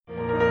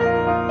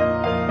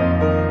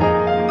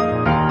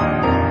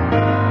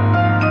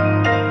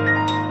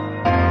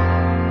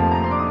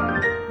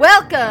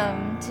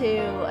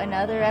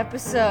another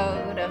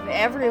episode of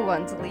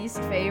everyone's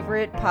least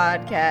favorite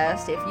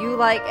podcast. If you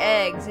like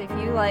eggs, if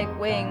you like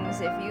wings,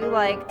 if you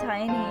like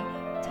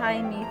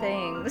tiny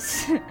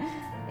things,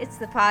 it's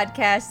the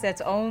podcast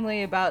that's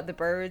only about the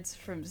birds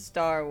from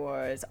Star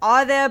Wars.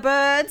 Are there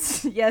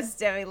birds? Yes,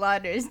 Demi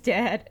Lauder's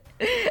dad.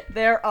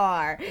 There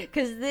are.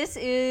 Because this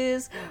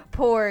is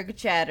Porg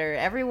chatter.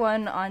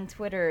 Everyone on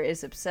Twitter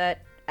is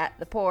upset at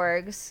the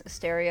Porgs,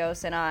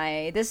 Asterios and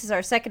I. This is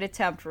our second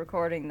attempt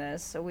recording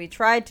this. So we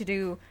tried to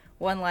do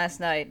one last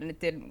night and it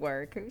didn't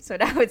work. So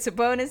now it's a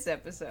bonus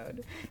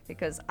episode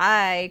because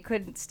I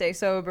couldn't stay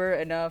sober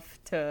enough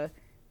to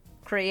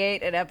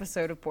create an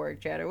episode of Porg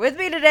chatter. With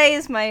me today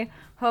is my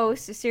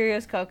host,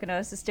 Asterios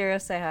Kokonos.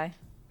 Asterios, say hi.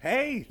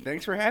 Hey,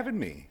 thanks for having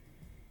me.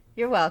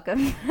 You're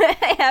welcome.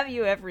 I have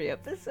you every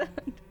episode.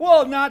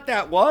 Well, not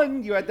that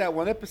one. You had that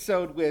one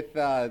episode with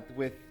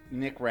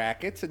Nick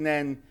Rackets, and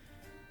then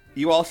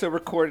you also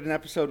recorded an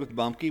episode with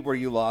Bumpy where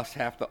you lost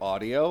half the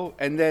audio,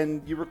 and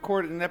then you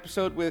recorded an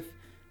episode with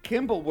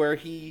Kimball where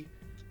he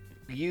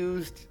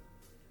used,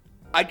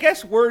 I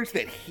guess, words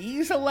that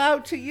he's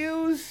allowed to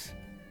use,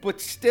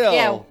 but still.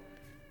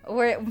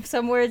 Yeah,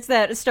 some words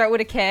that start with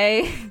a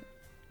K.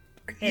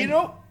 You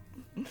know,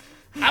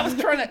 I was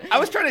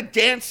trying to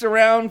dance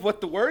around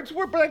what the words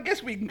were, but I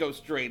guess we can go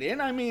straight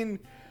in. I mean,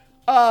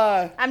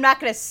 I'm not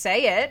gonna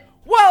say it.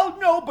 Well,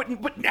 no,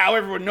 but now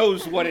everyone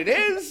knows what it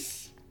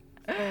is.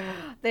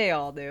 They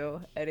all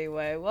do.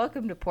 Anyway,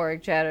 welcome to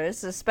Porg Chatter. This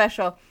is a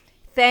special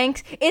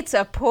thanks. It's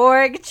a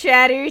Porg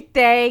Chatter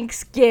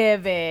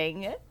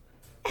Thanksgiving.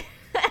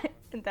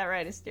 Isn't that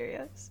right,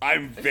 Asterios? I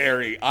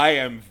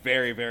am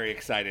very, very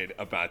excited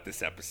about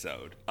this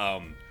episode.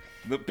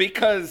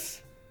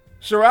 Because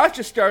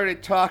Sriracha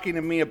started talking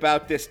to me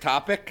about this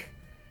topic,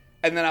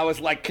 and then I was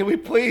like, can we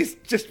please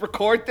just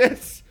record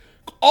this?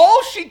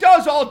 All she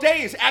does all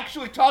day is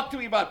actually talk to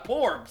me about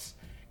porgs.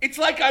 It's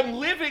like I'm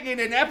living in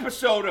an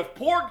episode of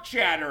Porg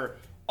Chatter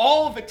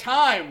all the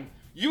time.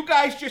 You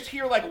guys just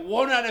hear like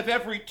one out of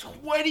every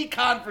 20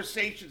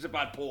 conversations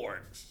about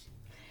porgs.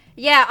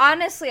 Yeah,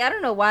 honestly, I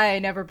don't know why I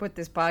never put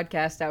this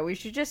podcast out. We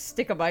should just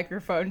stick a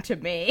microphone to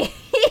me.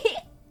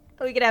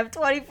 We could have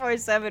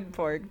 24/7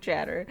 Porg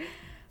Chatter.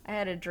 I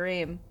had a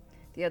dream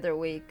the other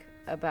week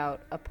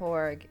about a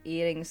porg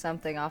eating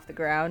something off the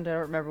ground. I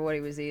don't remember what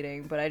he was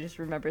eating, but I just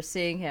remember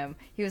seeing him.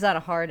 He was on a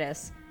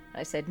harness.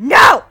 I said,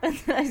 no! And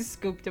then I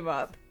scooped him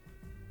up.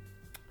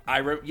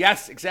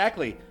 Yes,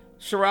 exactly.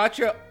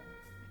 Sriracha,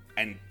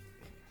 and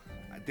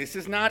this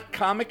is not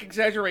comic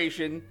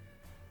exaggeration,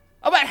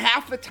 about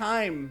half the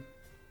time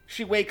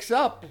she wakes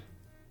up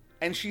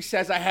and she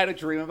says, I had a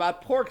dream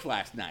about porgs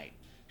last night.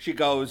 She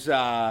goes,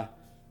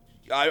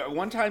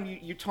 one time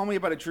you told me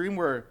about a dream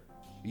where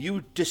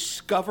you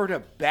discovered a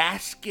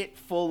basket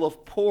full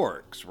of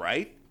porgs,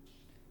 right?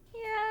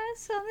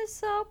 Yes, on the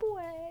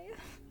subway.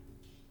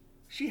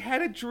 She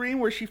had a dream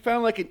where she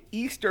found like an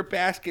Easter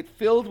basket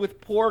filled with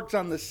porgs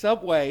on the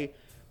subway,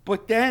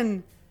 but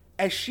then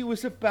as she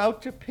was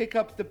about to pick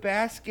up the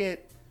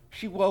basket,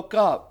 she woke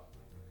up.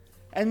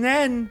 And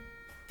then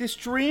this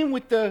dream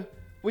with the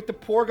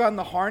porg on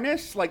the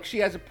harness, like she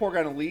has a porg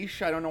on a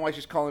leash. I don't know why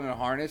she's calling it a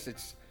harness.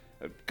 It's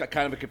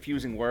kind of a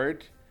confusing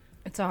word.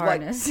 It's a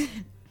harness.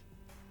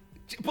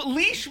 But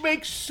leash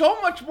makes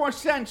so much more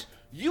sense.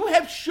 You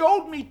have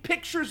showed me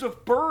pictures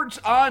of birds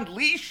on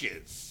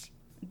leashes.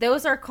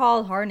 Those are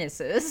called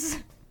harnesses.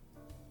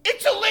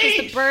 It's a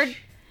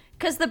leash!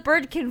 Because the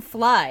bird can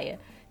fly.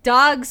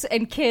 Dogs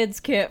and kids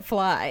can't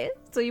fly.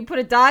 So you put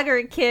a dog or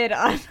a kid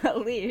on a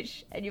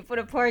leash, and you put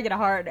a porg in a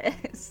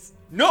harness.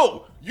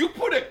 No, you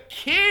put a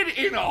kid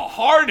in a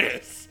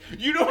harness.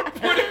 You don't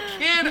put a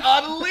kid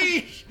on a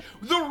leash.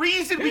 The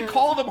reason we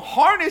call them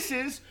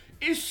harnesses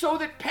is so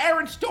that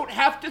parents don't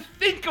have to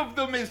think of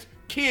them as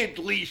kid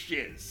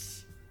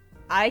leashes.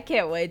 I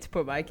can't wait to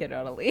put my kid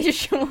on a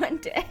leash one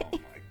day.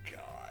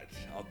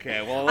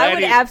 Okay, well, I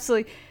would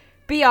absolutely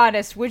be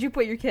honest. Would you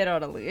put your kid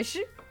on a leash?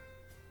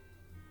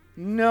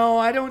 No,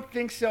 I don't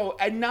think so.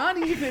 And not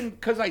even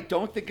because I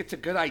don't think it's a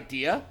good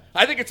idea.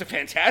 I think it's a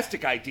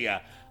fantastic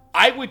idea.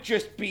 I would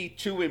just be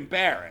too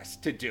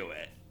embarrassed to do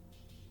it.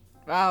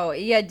 Oh,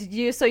 yeah.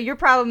 So your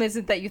problem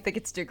isn't that you think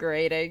it's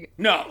degrading?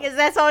 No. Because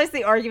that's always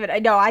the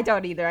argument. No, I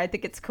don't either. I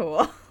think it's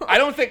cool. I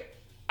don't think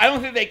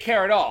they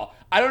care at all.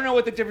 I don't know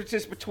what the difference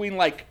is between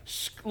like,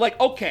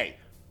 okay,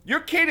 your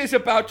kid is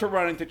about to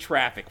run into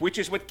traffic, which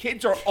is what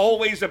kids are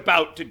always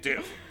about to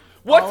do.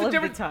 What's the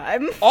difference?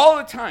 All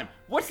the time.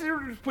 What's the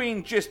difference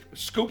between just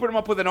scooping them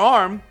up with an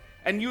arm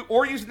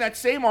or using that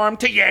same arm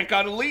to yank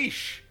on a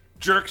leash?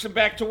 Jerks them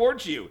back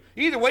towards you.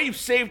 Either way, you've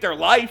saved their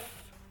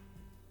life.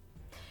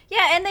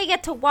 Yeah, and they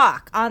get to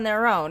walk on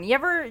their own. You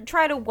ever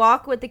try to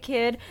walk with the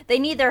kid? They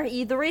need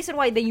the reason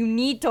why you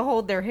need to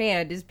hold their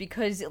hand is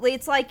because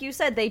it's like you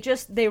said,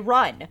 they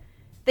run.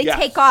 They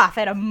take off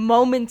at a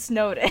moment's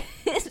notice.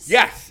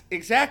 Yes,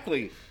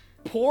 exactly.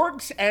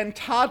 Porgs and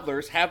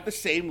toddlers have the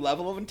same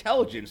level of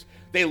intelligence.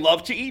 They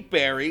love to eat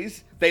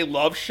berries, they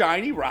love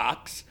shiny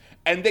rocks,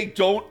 and they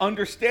don't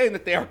understand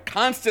that they are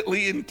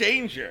constantly in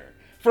danger.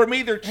 From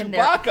either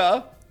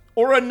Chewbacca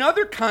or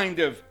another kind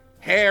of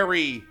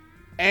hairy,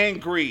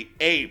 angry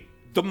ape,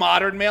 the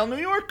modern male New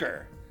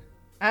Yorker.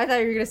 I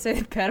thought you were going to say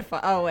the pedophile.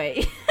 Oh,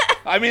 wait.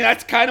 I mean,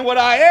 that's kind of what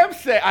I am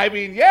saying. I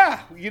mean,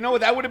 yeah,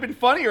 that would have been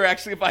funnier,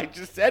 actually, if I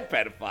just said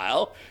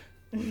pedophile.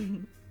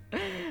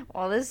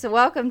 Well,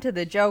 welcome to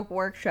the joke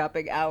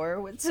workshopping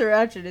hour with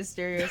Sriracha and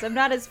Asterios. I'm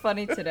not as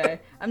funny today.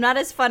 I'm not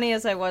as funny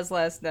as I was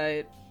last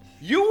night.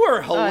 You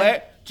were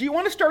hilarious. Do you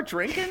want to start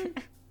drinking?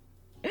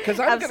 Because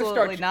I'm going to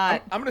start.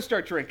 Not. I'm going to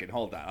start drinking.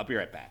 Hold on, I'll be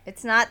right back.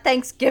 It's not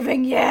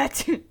Thanksgiving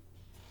yet.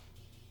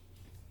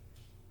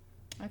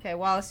 Okay,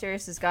 while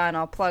Asterios is gone,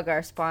 I'll plug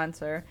our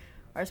sponsor.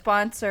 Our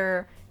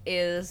sponsor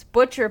is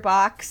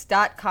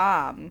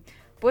ButcherBox.com.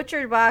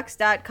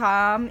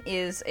 ButcherBox.com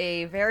is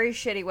a very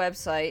shitty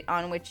website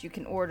on which you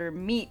can order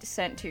meat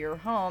sent to your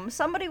home.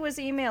 Somebody was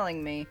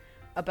emailing me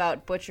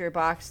about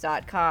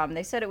ButcherBox.com.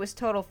 They said it was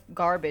total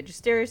garbage.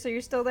 Asterios, are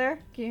you still there?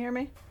 Can you hear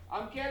me?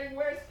 I'm getting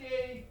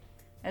whiskey.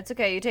 That's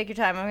okay. You take your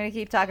time. I'm going to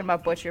keep talking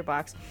about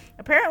ButcherBox.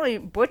 Apparently,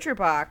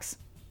 ButcherBox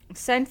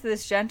sent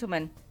this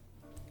gentleman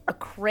a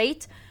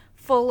crate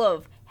full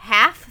of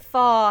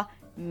half-thaw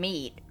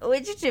meat,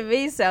 which to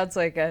me sounds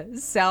like a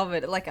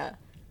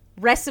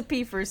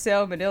recipe for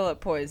salmonella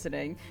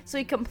poisoning. So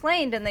he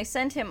complained, and they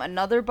sent him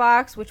another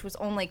box, which was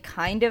only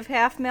kind of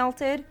half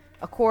melted,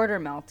 a quarter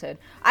melted.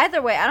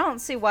 Either way, I don't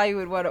see why you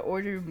would want to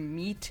order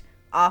meat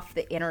off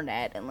the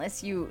internet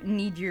unless you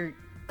need your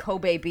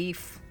Kobe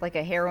beef like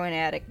a heroin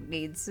addict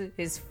needs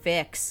his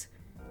fix.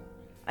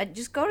 I'd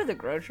just go to the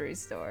grocery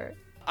store.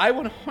 I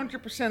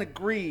 100%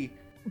 agree.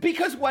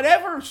 Because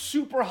whatever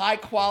super high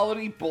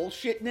quality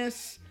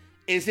bullshitness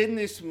is in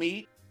this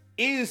meat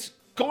is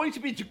going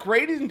to be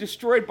degraded and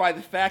destroyed by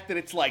the fact that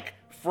it's like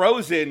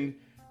frozen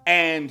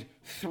and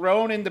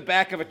thrown in the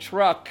back of a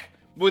truck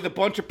with a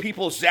bunch of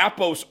people's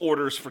Zappos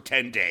orders for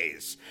 10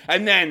 days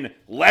and then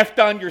left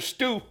on your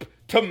stoop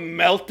to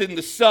melt in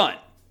the sun.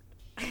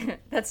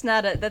 That's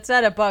not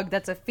a bug,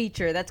 that's a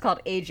feature. That's called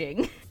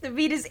aging. The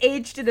meat is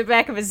aged in the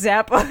back of a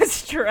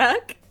Zappos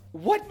truck.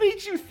 What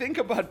made you think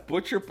about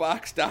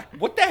ButcherBox?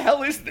 What the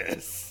hell is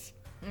this?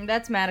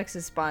 That's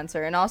Maddox's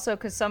sponsor, and also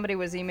because somebody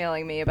was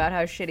emailing me about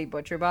how shitty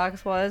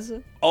ButcherBox was.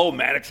 Oh,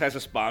 Maddox has a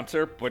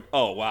sponsor? But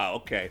oh, wow,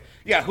 okay.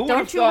 Yeah, who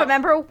Don't you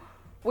remember?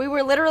 We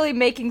were literally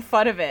making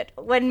fun of it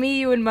when me,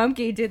 you, and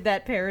Monkey did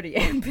that parody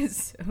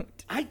episode.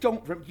 I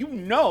don't you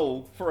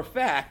know for a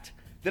fact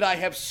that I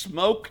have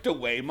smoked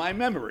away my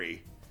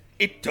memory.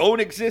 It don't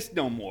exist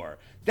no more.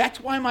 That's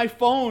why my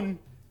phone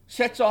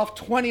sets off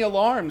 20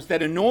 alarms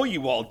that annoy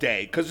you all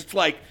day. Because it's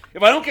like,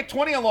 if I don't get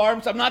 20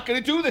 alarms, I'm not going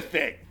to do the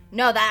thing.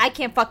 No, I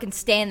can't fucking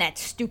stand that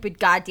stupid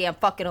goddamn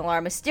fucking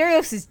alarm.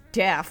 Asterios is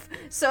deaf,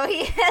 so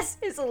he has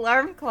his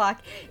alarm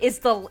clock.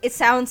 It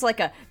sounds like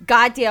a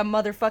goddamn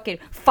motherfucking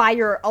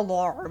fire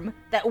alarm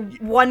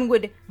that one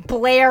would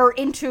blare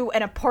into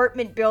an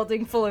apartment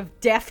building full of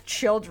deaf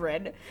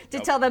children to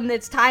tell them that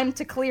it's time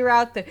to clear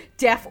out the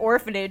deaf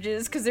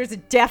orphanages because there's a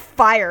deaf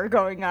fire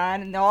going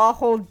on, and they'll all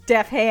hold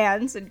deaf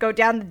hands and go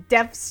down the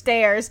deaf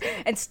stairs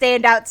and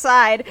stand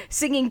outside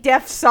singing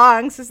deaf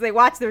songs as they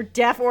watch their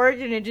deaf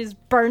orphanages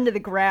burn to the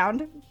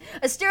ground.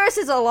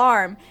 Asterios'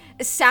 alarm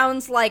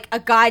sounds like a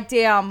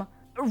goddamn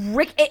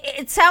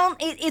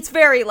it's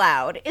very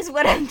loud, is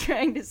what I'm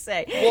trying to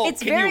say. Well,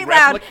 it's very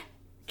loud.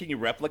 Can you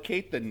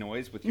replicate the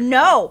noise with your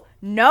No,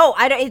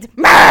 I don't. It's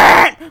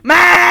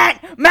man.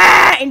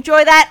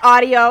 Enjoy that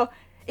audio.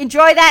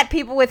 Enjoy that,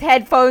 people with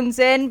headphones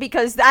in,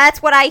 because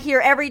that's what I hear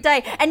every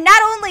day. And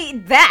not only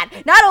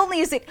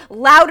is it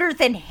louder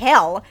than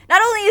hell,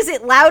 not only is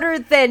it louder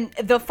than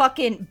the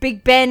fucking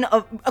Big Ben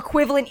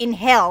equivalent in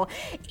hell,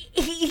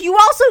 you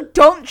also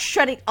don't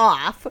shut it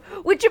off,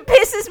 which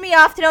pisses me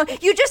off to know.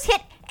 You just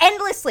hit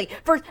endlessly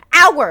for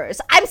hours.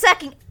 I'm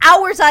sucking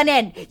hours on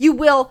end. You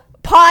will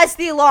pause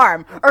the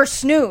alarm or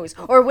snooze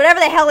or whatever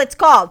the hell it's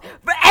called,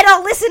 and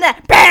I'll listen to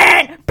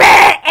bang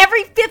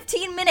every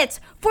 15 minutes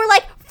for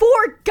like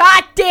 4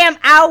 goddamn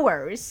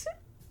hours.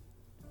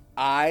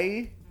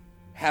 I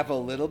have a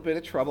little bit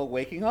of trouble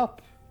waking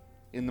up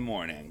in the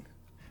morning.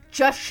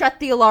 Just shut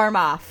the alarm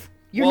off.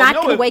 You're not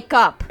going to wake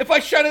up. If I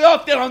shut it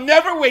off, then I'll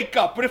never wake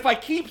up. But if I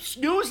keep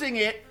snoozing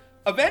it,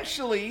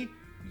 eventually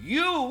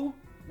you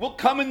will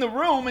come in the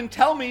room and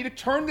tell me to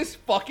turn this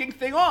fucking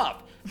thing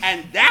off.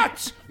 And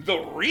that's the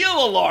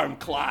real alarm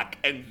clock.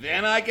 And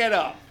then I get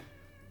up.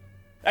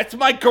 That's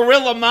my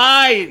gorilla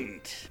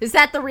mind. Is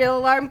that the real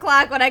alarm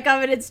clock when I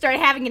come in and start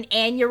having an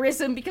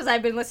aneurysm because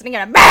I've been listening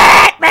to for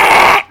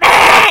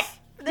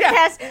the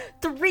past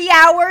 3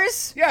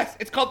 hours? Yes,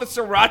 it's called the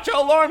Sriracha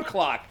alarm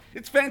clock.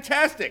 It's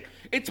fantastic.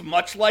 It's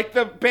much like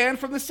the band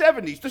from the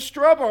 70s, the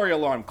Strawberry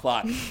Alarm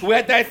Clock, who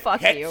had that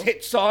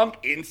hit song,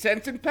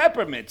 Incense and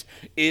Peppermints.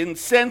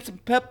 Incense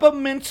and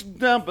peppermints,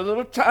 double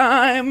of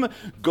time.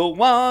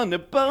 Go on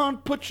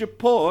about, put your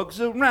porgs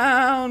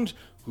around.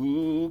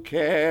 Who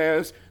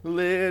cares?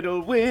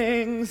 Little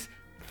wings,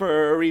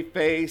 furry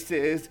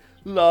faces,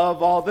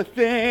 love all the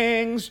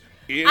things.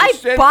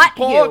 Incense,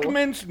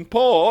 porgmints, and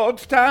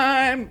porgs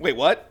time. Wait,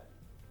 what?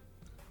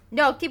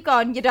 No, keep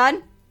going. You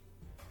done?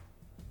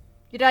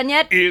 You done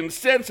yet?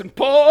 Incense and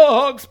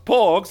porgs,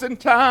 porgs and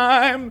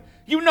time.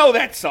 You know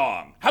that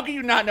song. How can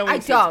you not know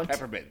Incense and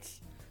Peppermints?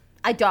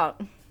 I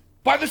don't.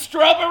 By the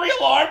Strawberry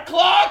Alarm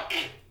Clock?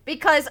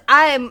 Because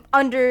I'm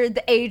under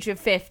the age of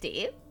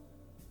 50.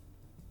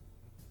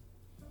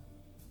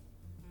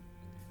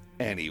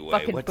 Anyway,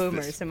 fucking what's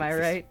boomers, this? am I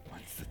right?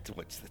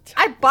 What's the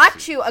I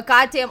bought you a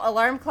goddamn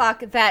alarm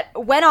clock that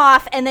went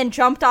off and then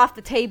jumped off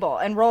the table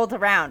and rolled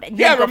around, and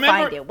you had to go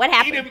find it. What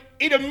happened?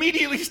 It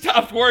immediately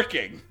stopped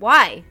working.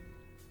 Why?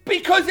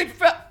 Because it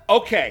felt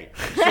okay.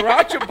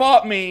 Sriracha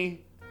bought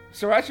me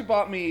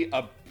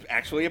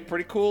actually a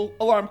pretty cool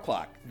alarm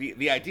clock.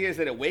 The idea is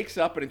that it wakes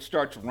up and it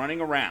starts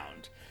running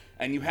around,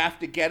 and you have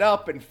to get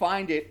up and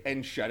find it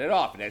and shut it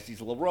off. It has these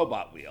little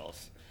robot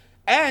wheels,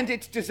 and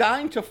it's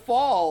designed to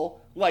fall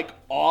like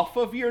off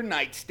of your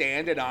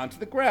nightstand and onto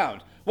the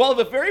ground. Well,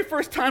 the very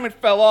first time it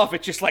fell off,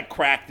 it just like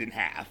cracked in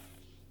half.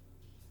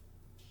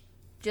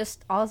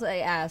 Just all I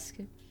ask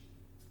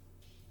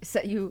is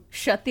that you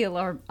shut the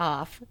alarm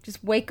off.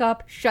 Just wake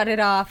up, shut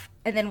it off,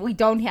 and then we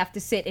don't have to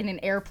sit in an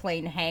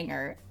airplane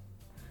hangar.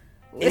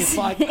 If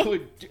I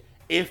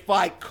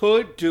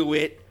could do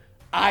it,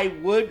 I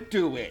would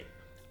do it.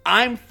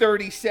 I'm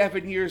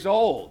 37 years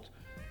old.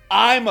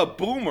 I'm a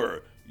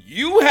boomer.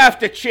 You have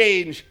to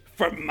change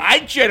for my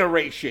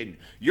generation.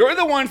 You're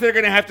the ones that are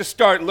going to have to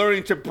start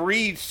learning to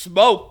breathe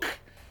smoke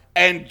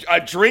and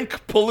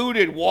drink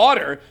polluted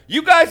water.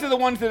 You guys are the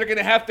ones that are going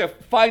to have to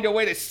find a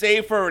way to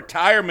save for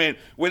retirement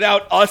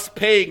without us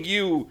paying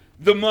you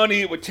the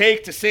money it would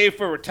take to save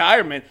for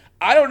retirement.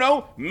 I don't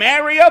know,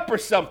 marry up or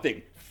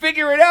something.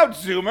 Figure it out,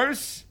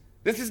 Zoomers.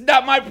 This is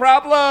not my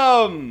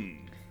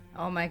problem.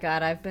 Oh my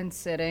god, I've been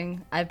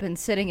sitting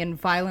and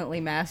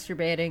violently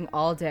masturbating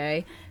all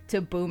day to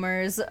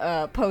boomers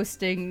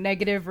posting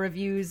negative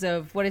reviews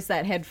of, what is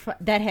that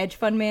hedge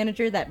fund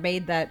manager that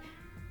made that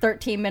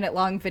 13-minute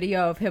long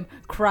video of him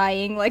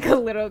crying like a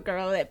little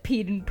girl that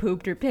peed and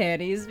pooped her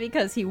panties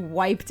because he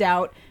wiped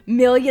out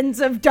millions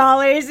of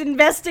dollars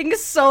investing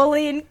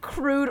solely in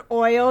crude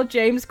oil.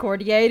 James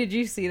Cordier, did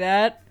you see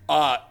that?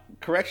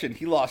 Correction,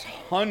 he lost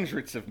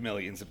hundreds of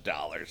millions of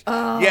dollars.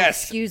 Oh,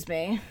 yes. Excuse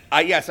me.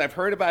 Yes, I've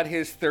heard about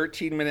his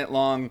 13-minute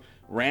long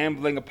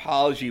rambling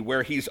apology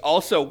where he's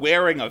also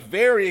wearing a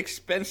very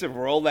expensive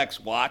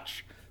Rolex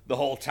watch the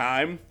whole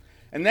time.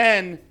 And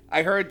then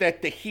I heard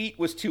that the heat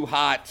was too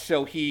hot,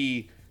 so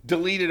he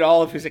deleted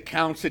all of his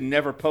accounts and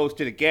never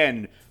posted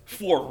again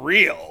for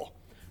real.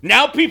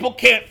 Now people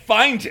can't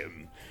find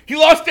him. He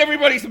lost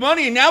everybody's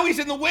money and now he's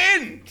in the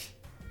wind.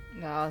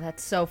 Oh,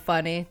 that's so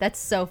funny. That's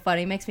so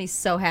funny. It makes me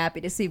so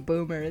happy to see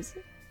boomers.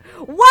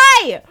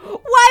 Why?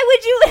 Why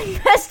would you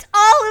invest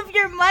all of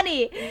your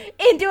money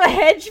into a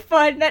hedge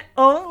fund that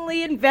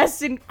only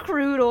invests in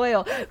crude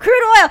oil?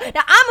 Crude oil.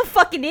 Now, I'm a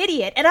fucking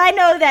idiot, and I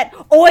know that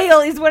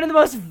oil is one of the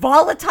most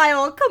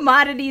volatile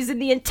commodities in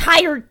the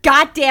entire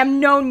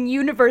goddamn known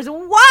universe.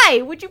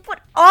 Why would you put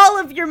all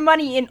of your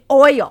money in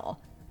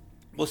oil?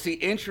 Well, see,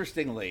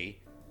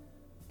 interestingly,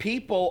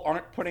 people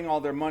aren't putting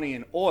all their money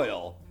in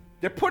oil.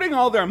 They're putting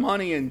all their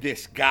money in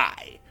this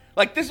guy.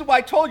 Like, this is why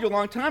I told you a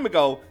long time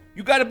ago,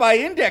 you got to buy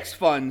index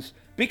funds,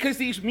 because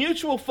these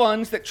mutual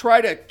funds that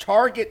try to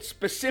target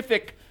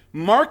specific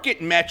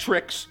market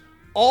metrics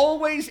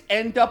always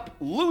end up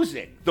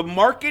losing. The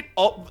market,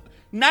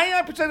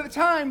 99% of the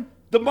time,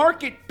 the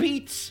market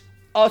beats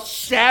a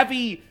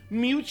savvy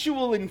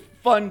mutual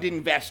fund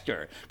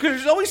investor. Because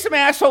there's always some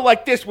asshole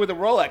like this with a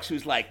Rolex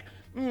who's like,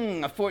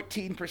 a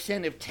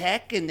 14% of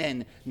tech, and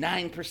then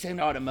 9%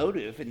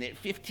 automotive, and then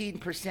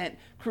 15%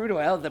 crude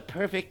oil, the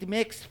perfect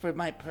mix for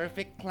my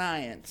perfect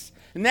clients.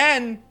 And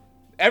then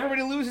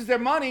everybody loses their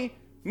money.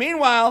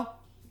 Meanwhile,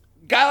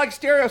 guy like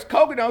Stereos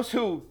Koganos,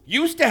 who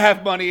used to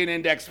have money in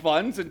index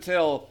funds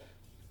until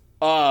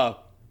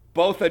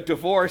both a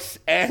divorce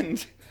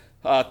and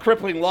a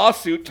crippling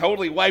lawsuit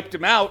totally wiped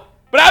him out.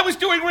 But I was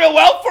doing real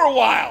well for a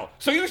while,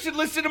 so you should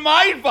listen to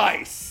my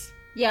advice.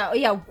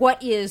 Yeah,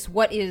 what is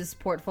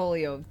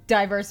portfolio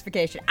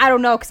diversification? I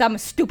don't know, because I'm a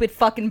stupid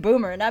fucking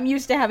boomer, and I'm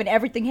used to having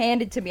everything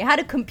handed to me. How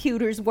do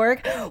computers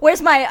work?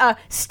 Where's my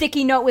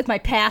sticky note with my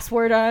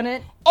password on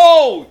it?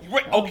 Oh,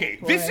 okay,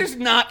 this is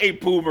not a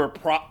boomer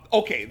problem.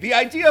 Okay, the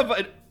idea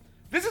of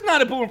this is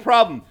not a boomer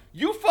problem.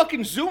 You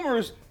fucking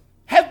Zoomers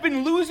have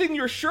been losing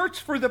your shirts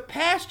for the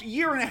past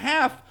year and a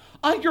half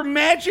on your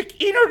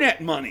magic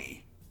internet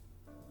money.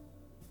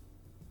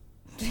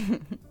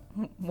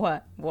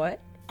 What?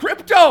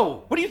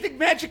 Crypto! What do you think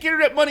magic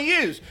internet money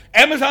is?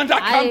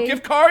 Amazon.com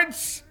gift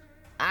cards?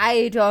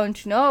 I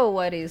don't know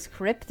what is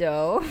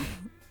crypto.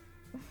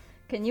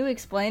 Can you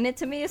explain it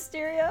to me,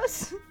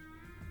 Asterios?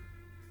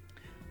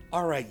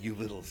 All right, you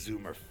little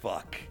Zoomer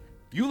fuck.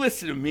 You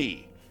listen to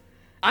me.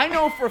 I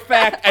know for a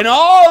fact, and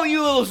all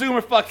you little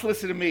Zoomer fucks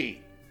listen to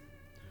me.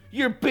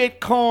 Your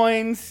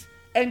Bitcoins,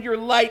 and your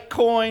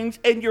Litecoins,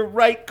 and your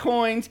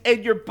Ritecoins,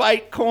 and your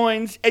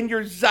Bytecoins, and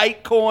your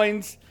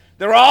Zitecoins,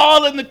 they're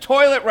all in the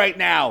toilet right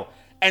now.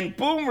 And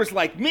boomers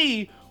like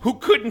me, who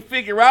couldn't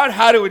figure out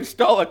how to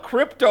install a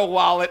crypto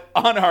wallet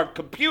on our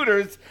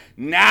computers,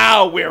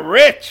 now we're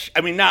rich.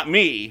 I mean, not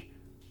me.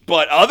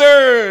 But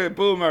other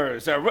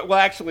boomers are, well,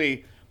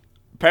 actually,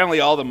 apparently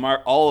all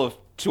of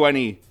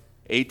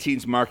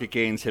 2018's market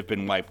gains have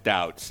been wiped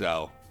out.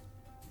 So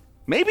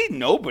maybe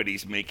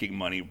nobody's making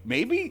money.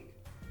 Maybe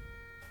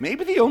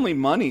the only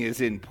money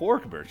is in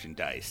Porg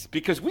merchandise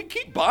because we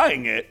keep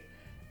buying it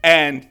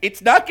and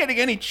it's not getting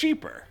any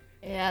cheaper.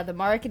 Yeah, the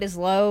market is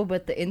low,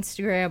 but the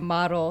Instagram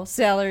model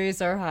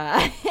salaries are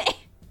high.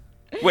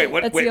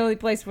 That's the only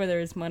place where there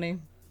is money.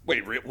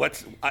 Wait,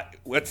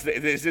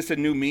 is this a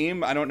new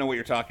meme? I don't know what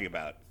you're talking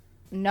about.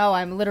 No,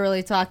 I'm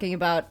literally talking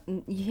about.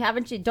 Don't you have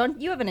an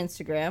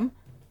Instagram?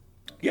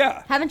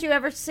 Yeah. Haven't you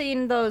ever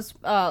seen those?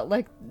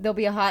 Like there'll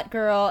be a hot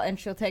girl and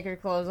she'll take her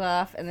clothes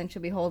off and then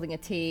she'll be holding a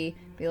tea.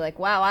 Be like,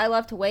 wow, I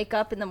love to wake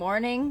up in the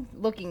morning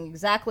looking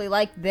exactly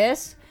like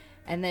this,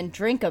 and then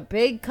drink a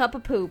big cup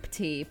of poop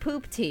tea.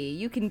 Poop tea.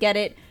 You can get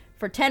it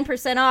for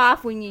 10%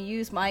 off when you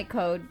use my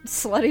code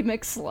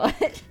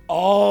SluttyMcSlut.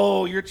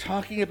 Oh, you're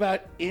talking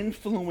about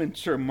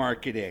influencer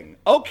marketing.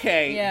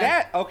 Okay,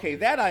 yeah.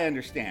 that I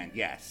understand,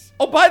 yes.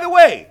 Oh, by the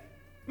way,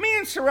 me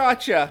and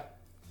Sriracha,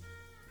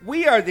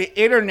 we are the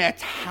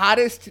internet's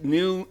hottest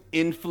new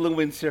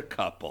influencer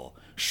couple.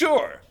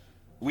 Sure,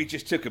 we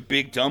just took a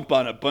big dump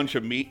on a bunch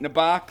of meat in a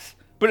box,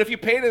 but if you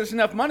paid us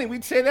enough money,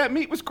 we'd say that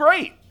meat was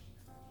great.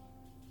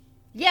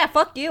 Yeah,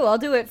 fuck you. I'll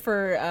do it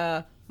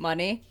for,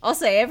 money. I'll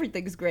say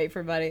everything's great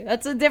for money.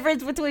 That's the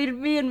difference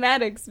between me and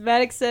Maddox.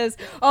 Maddox says,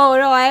 oh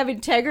no, I have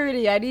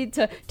integrity. I need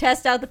to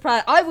test out the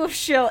product. I will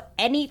shill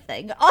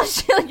anything. I'll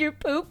shill your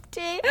poop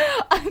tea.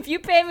 If you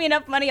pay me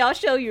enough money, I'll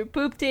shill your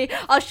poop tea.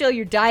 I'll shill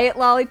your diet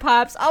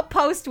lollipops. I'll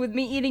post with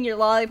me eating your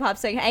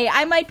lollipops saying, hey,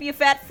 I might be a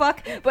fat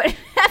fuck, but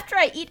after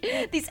I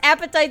eat these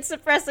appetite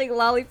suppressing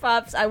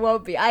lollipops, I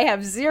won't be. I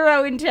have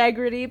zero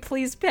integrity.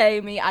 Please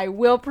pay me. I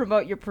will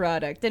promote your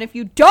product. And if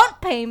you don't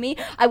pay me,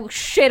 I will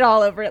shit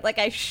all over it like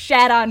I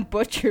shat on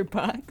Butcher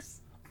Box.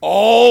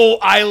 Oh,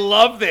 I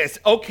love this.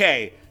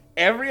 Okay,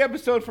 every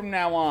episode from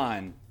now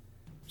on.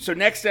 So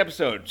next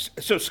episode.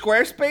 So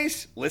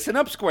Squarespace, listen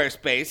up,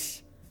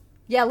 Squarespace.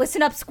 Yeah,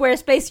 listen up,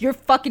 Squarespace. You're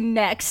fucking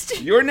next.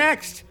 You're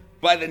next.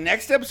 By the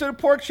next episode of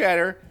Pork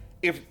Chatter,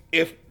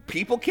 if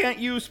people can't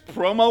use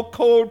promo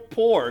code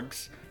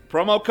PORGS,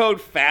 promo code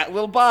Fat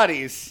Little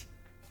Bodies,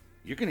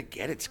 you're gonna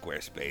get it,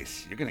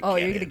 Squarespace. You're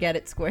gonna get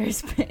it,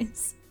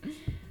 Squarespace.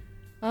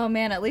 Oh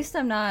man, at least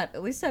I'm not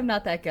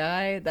that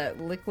guy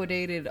that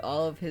liquidated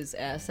all of his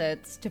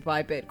assets to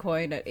buy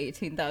Bitcoin at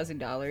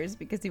 $18,000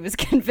 because he was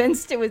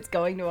convinced it was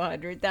going to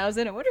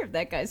 $100,000. I wonder if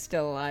that guy's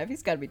still alive.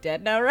 He's got to be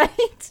dead now,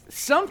 right?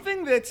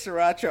 Something that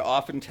Sriracha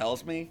often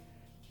tells me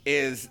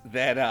is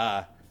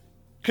that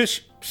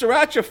because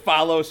Sriracha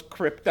follows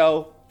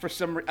crypto for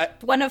some reason.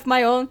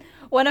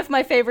 One of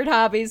my favorite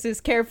hobbies is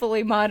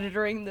carefully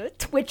monitoring the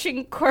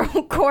twitching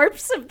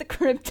corpse of the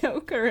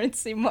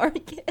cryptocurrency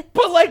market.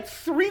 But like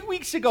 3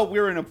 weeks ago, we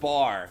were in a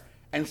bar,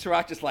 and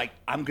Sriracha's like,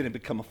 I'm going to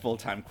become a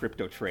full-time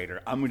crypto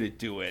trader. I'm going to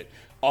do it.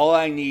 All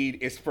I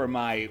need is for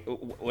my,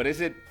 what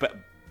is it?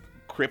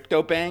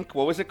 Crypto bank?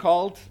 What was it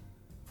called?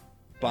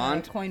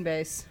 Bond?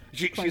 Coinbase.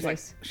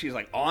 She's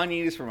like, all I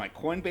need is for my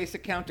Coinbase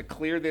account to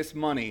clear this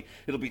money.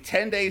 It'll be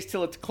 10 days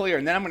till it's clear,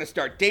 and then I'm going to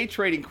start day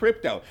trading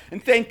crypto.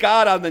 And thank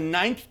God on the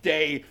 9th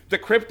day, the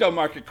crypto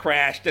market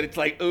crashed, and it's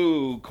like,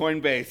 ooh,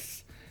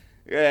 Coinbase.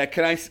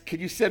 Can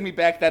you send me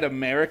back that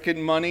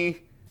American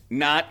money?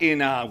 Not in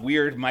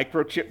weird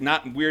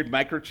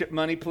microchip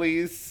money,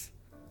 please?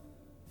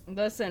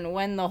 Listen,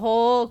 when the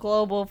whole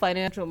global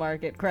financial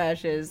market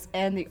crashes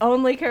and the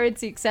only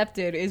currency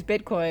accepted is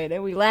Bitcoin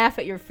and we laugh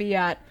at your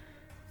fiat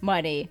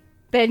money,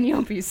 then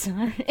you'll be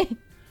sorry.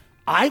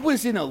 I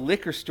was in a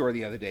liquor store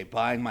the other day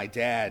buying my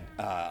dad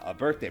a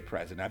birthday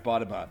present. I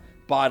bought him a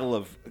bottle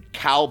of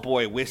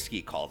cowboy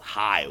whiskey called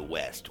High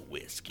West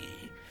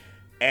Whiskey.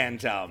 And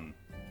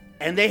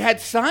they had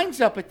signs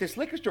up at this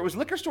liquor store. It was a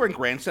liquor store in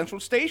Grand Central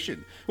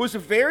Station. It was a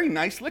very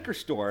nice liquor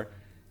store.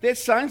 They had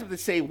signs up that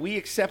say, we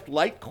accept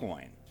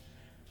Litecoin.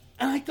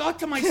 And I thought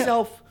to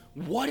myself,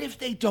 what if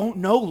they don't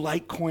know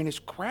Litecoin has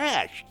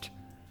crashed?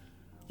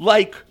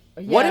 Like,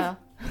 yeah.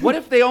 What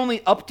if they only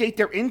update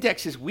their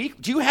indexes weekly?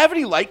 Do you have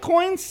any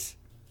Litecoins?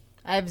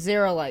 I have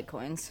 0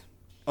 Litecoins.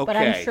 Okay. But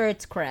I'm sure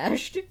it's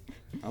crashed.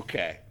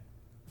 Okay.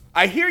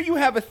 I hear you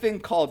have a thing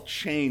called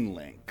chain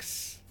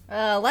links.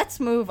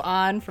 Let's move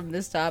on from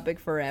this topic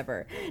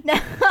forever.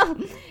 Now,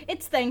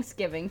 it's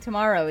Thanksgiving.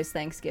 Tomorrow is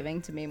Thanksgiving,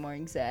 to be more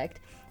exact.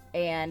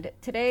 And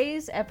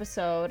today's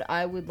episode,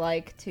 I would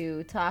like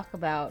to talk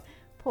about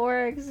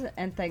porgs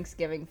and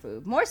Thanksgiving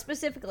food. More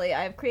specifically,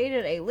 I've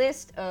created a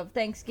list of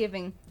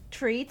Thanksgiving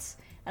treats,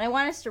 and I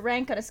want us to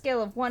rank on a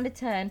scale of 1 to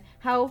 10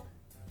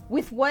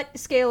 with what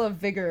scale of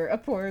vigor a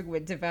porg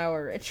would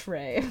devour a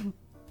tray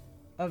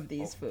of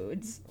these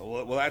foods.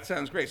 Well, that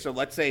sounds great. So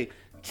let's say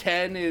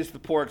 10 is the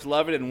porgs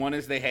love it and 1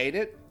 is they hate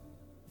it?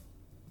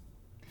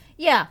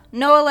 Yeah,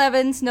 no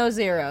 11s, no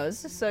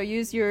 0s, so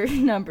use your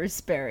numbers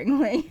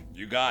sparingly.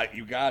 You got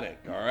it.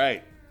 All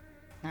right.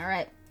 All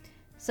right.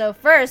 So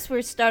first,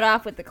 we'll start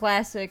off with the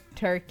classic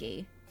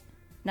turkey.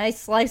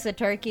 Nice slice of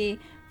turkey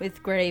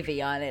with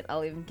gravy on it,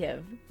 I'll even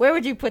give. Where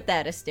would you put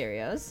that,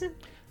 Asterios?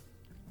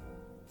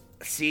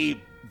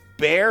 See,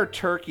 bear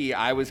turkey,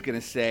 I was going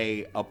to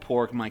say a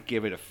pork might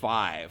give it a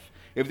 5.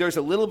 If there's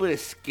a little bit of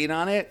skin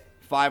on it,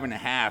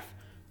 5.5.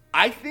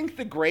 I think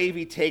the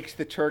gravy takes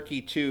the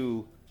turkey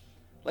to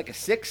like a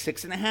 6,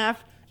 6.5.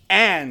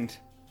 And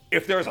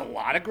if there's a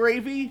lot of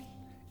gravy,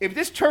 if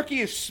this turkey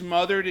is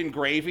smothered in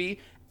gravy,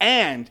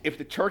 and if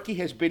the turkey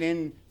has been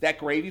in that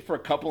gravy for a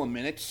couple of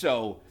minutes,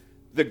 so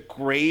the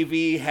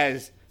gravy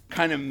has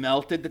kind of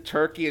melted the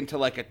turkey into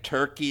like a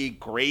turkey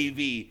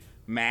gravy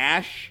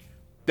mash,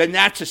 then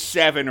that's a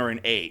 7 or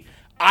an 8.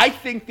 I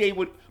think they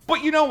would,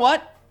 but you know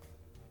what?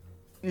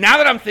 Now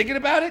that I'm thinking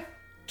about it,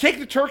 take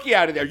the turkey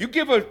out of there. You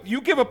give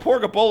a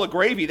pork a bowl of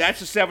gravy,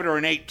 that's a 7 or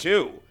an 8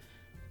 too.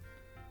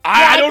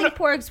 I don't think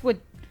porgs would.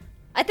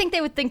 I think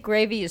they would think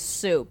gravy is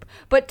soup,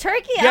 but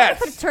turkey. Yes. I would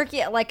put a turkey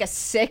at like a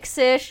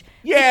 6-ish.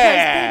 Yeah,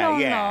 because they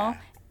don't yeah. know,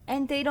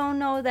 and they don't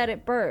know that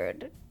it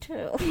bird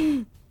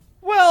too.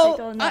 Well, I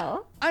don't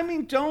know. I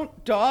mean,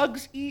 don't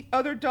dogs eat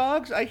other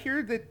dogs? I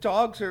hear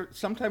that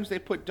sometimes they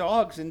put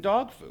dogs in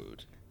dog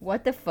food.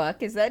 What the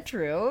fuck? Is that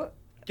true?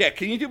 Yeah,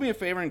 can you do me a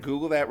favor and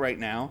Google that right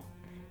now?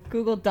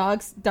 Google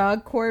dog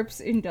corpse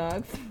in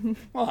dog food.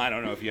 Well, I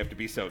don't know if you have to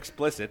be so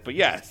explicit, but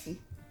yes.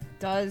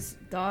 Does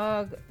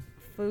dog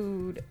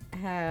food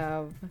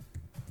have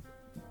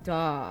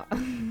dog?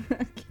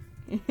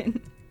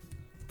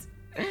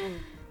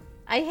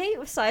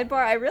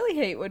 I really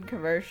hate when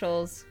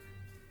commercials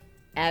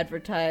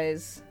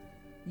advertise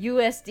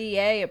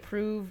USDA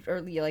approved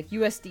or like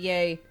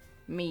USDA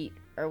meat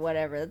or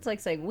whatever. It's like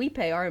saying we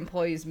pay our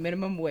employees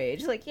minimum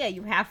wage. Like, yeah,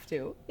 you have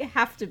to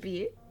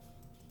be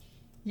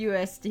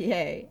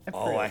USDA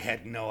approved. Oh, I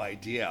had no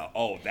idea.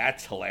 Oh,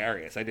 that's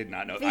hilarious. I did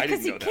not know. Because I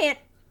didn't know that.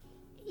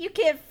 You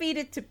can't feed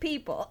it to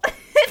people.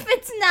 If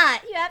it's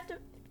not, you have to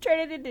turn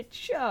it into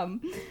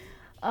chum.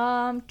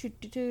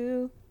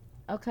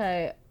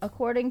 Okay,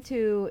 according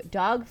to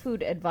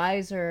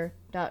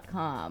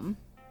dogfoodadvisor.com,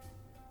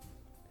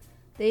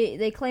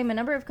 they claim a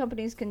number of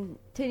companies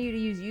continue to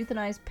use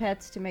euthanized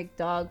pets to make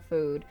dog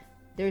food.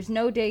 There's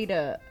no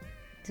data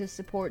to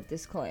support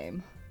this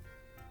claim.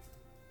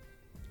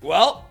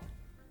 Well,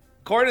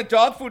 according to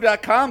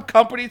dogfood.com,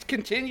 companies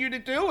continue to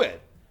do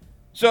it.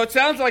 So it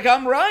sounds like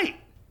I'm right.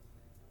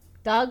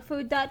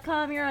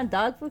 Dogfood.com, you're on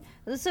dogfood?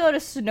 Let's go to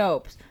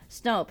Snopes.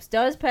 Snopes,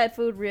 does pet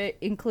food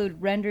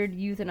include rendered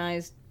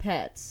euthanized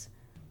pets?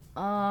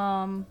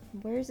 Where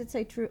does it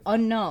say true?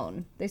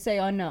 Unknown. They say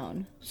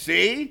unknown.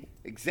 See?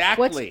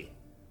 Exactly.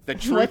 The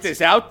truth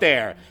is out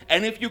there.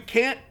 And if you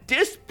can't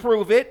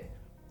disprove it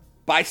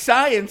by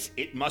science,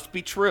 it must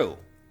be true.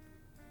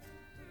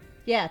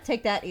 Yeah,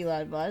 take that,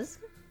 Elon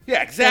Musk.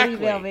 Yeah,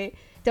 exactly.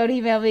 Don't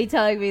email me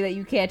telling me that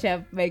you can't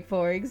make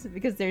porgs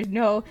because there's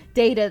no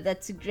data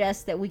that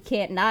suggests that we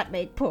can't not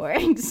make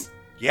porgs.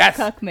 Yes,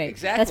 Cuck me.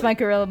 exactly. That's my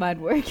gorilla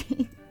mind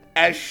working.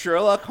 As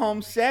Sherlock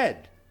Holmes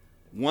said,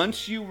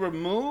 once you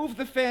remove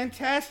the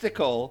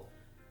fantastical,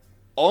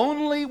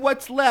 only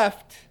what's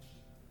left,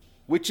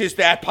 which is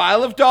that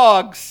pile of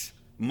dogs,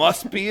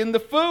 must be in the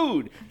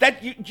food.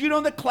 That you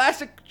know the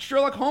classic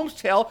Sherlock Holmes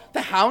tale,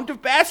 The Hound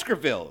of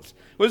Baskervilles.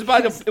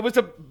 It was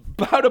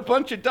about a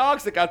bunch of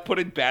dogs that got put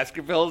in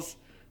Baskervilles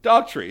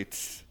dog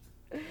treats.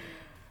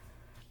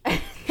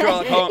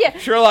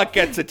 Sherlock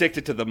gets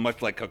addicted to them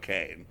much like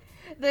cocaine.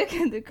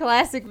 The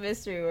classic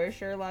mystery where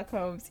Sherlock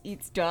Holmes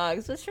eats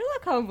dogs. But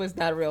Sherlock Holmes was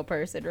not a real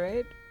person,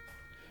 right?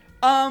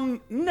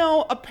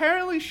 No.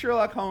 Apparently,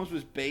 Sherlock Holmes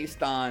was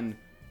based on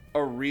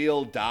a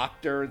real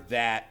doctor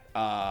that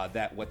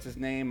what's his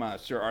name?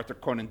 Sir Arthur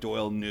Conan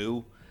Doyle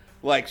knew.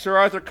 Like, Sir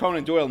Arthur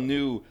Conan Doyle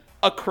knew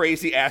a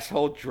crazy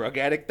asshole drug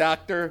addict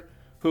doctor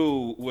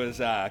who was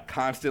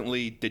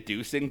constantly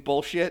deducing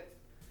bullshit.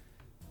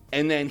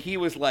 And then he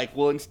was like,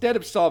 well, instead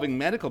of solving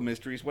medical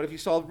mysteries, what if you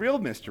solved real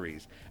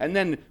mysteries? And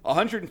then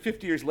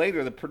 150 years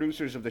later, the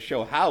producers of the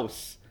show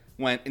House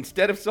went,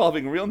 instead of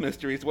solving real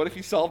mysteries, what if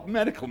you solved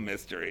medical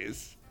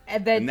mysteries?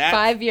 And then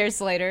 5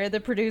 years later, the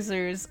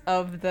producers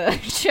of the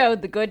show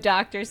The Good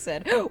Doctor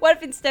said, what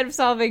if instead of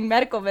solving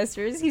medical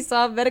mysteries, he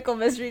solved medical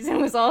mysteries and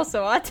was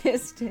also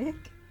autistic?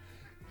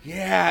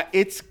 Yeah,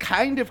 it's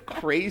kind of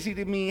crazy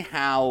to me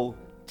how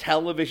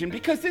television,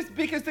 because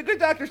The Good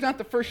Doctor's not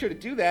the first show to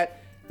do that.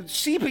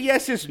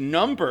 CBS's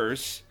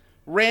numbers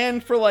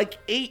ran for like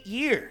 8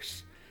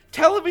 years.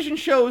 Television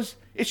shows,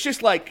 it's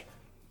just like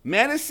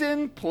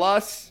medicine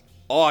plus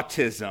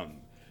autism.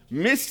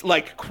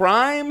 Like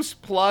crimes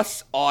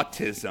plus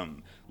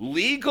autism.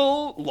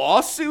 Legal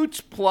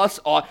lawsuits plus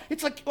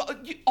it's like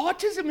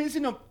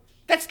autism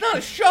that's not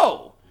a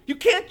show. You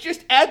can't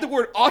just add the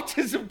word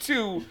autism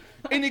to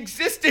an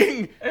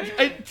existing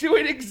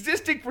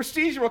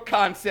procedural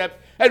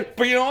concept.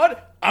 But you know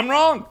what? I'm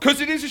wrong,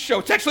 because it is a show.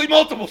 It's actually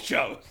multiple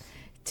shows.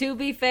 To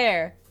be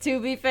fair,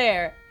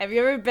 have you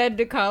ever been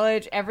to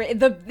college?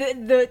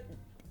 The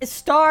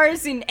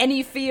stars in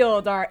any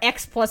field are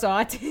X plus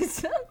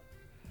autism.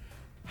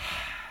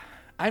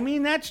 I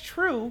mean, that's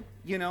true.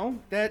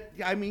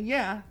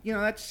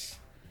 That's.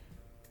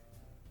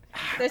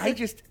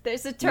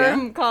 There's a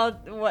term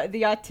called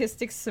the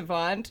autistic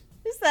savant.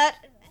 Is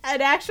that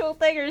an actual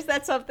thing, or is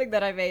that something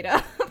that I made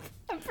up?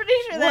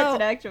 pretty sure that's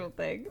an actual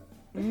thing.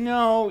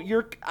 No,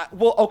 you're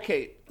well.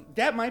 Okay,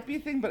 that might be a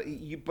thing, but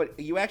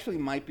you actually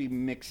might be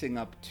mixing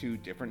up two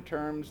different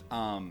terms.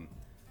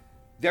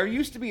 There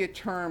used to be a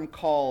term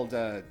called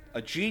a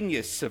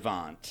genius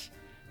savant,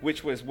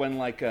 which was when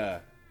like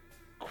a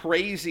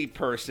crazy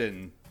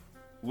person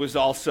was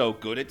also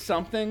good at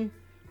something,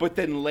 but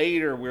then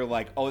later we're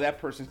like, oh, that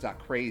person's not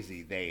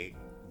crazy. They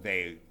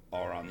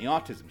are on the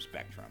autism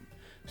spectrum.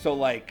 So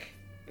like,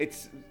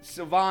 it's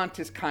savant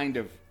has kind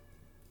of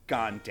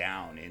gone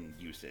down in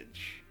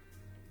usage.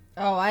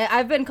 Oh,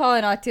 I've been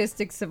calling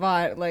autistic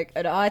savant like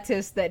an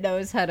autist that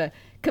knows how to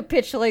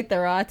capitulate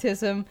their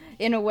autism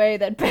in a way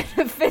that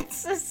benefits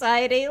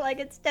society. Like,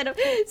 instead of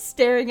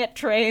staring at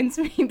trains,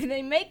 maybe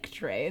they make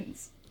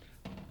trains.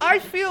 I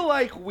feel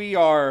like we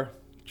are...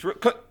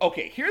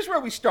 Okay, here's where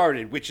we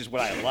started, which is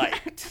what I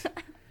liked.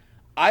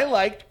 I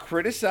liked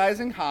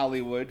criticizing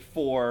Hollywood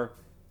for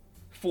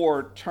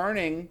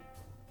turning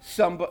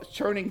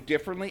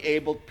differently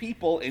abled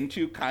people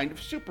into kind of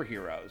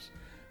superheroes.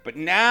 But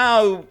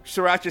now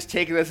Sriracha's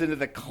taking us into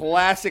the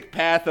classic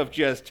path of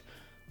just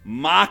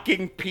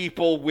mocking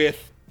people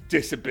with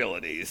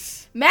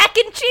disabilities. Mac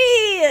and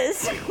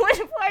cheese! When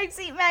Porgs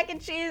eat mac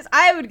and cheese,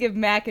 I would give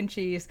mac and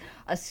cheese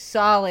a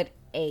solid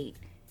 8.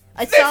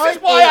 This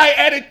is why I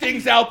edit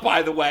things out,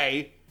 by the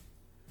way.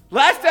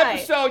 Last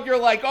episode, you're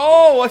like,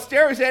 oh,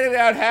 Asteria's edited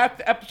out half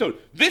the episode.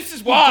 This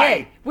is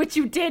why. Which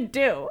you did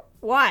do.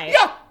 Why?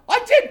 Yeah,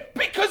 I did,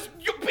 because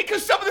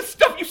some of the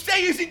stuff you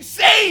say is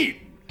insane.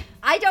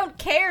 I don't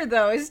care,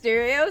 though,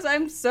 Asterios.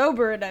 I'm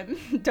sober and I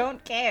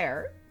don't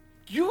care.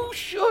 You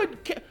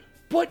should care.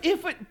 But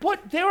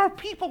there are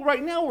people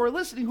right now who are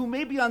listening who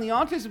may be on the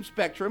autism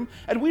spectrum,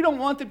 and we don't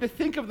want them to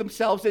think of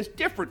themselves as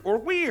different or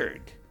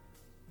weird.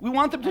 We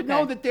want them to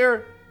know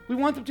that we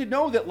want them to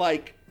know that,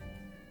 like,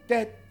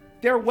 that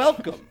they're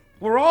welcome.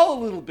 We're all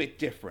a little bit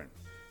different.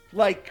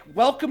 Like,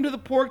 welcome to the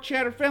Porg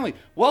Chatter family.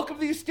 Welcome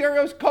to the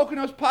Asterios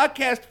Coconuts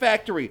Podcast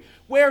Factory,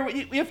 where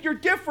if you're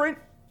different,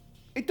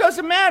 it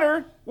doesn't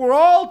matter. We're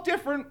all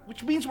different,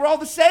 which means we're all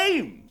the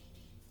same.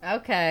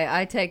 Okay,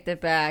 I take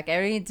that back.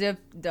 Any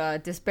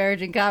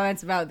disparaging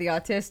comments about the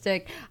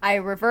autistic, I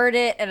revert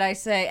it and I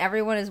say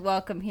everyone is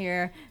welcome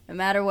here, no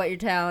matter what your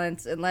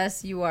talents,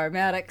 unless you are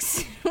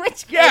Maddox.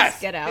 Which case,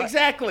 get out.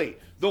 Exactly.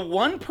 The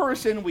one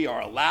person we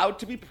are allowed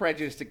to be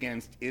prejudiced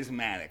against is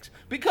Maddox,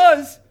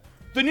 because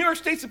the New York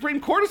State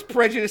Supreme Court is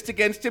prejudiced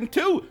against him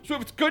too. So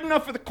if it's good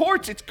enough for the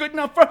courts, it's good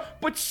enough for...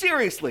 But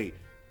seriously,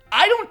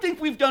 I don't think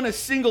we've done a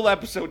single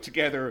episode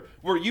together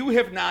where you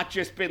have not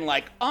just been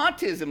like,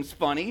 autism's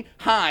funny.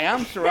 Hi,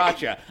 I'm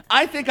Sriracha.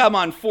 I think I'm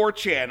on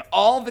 4chan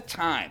all the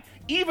time,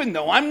 even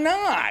though I'm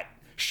not.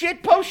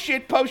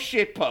 Shitpost,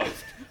 shitpost,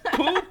 shitpost.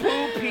 Poo,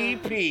 poo, pee,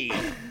 pee.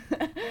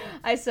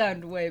 I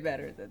sound way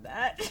better than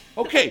that.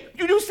 Okay,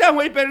 you do sound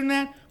way better than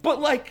that, but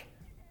like,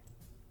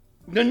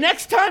 the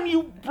next time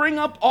you bring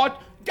up how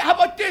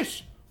about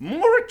this?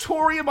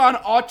 Moratorium on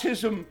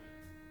autism.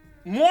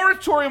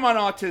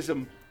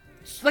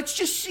 Let's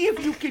just see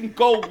if you can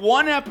go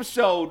one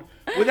episode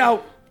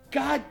without,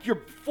 God, your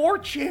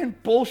 4chan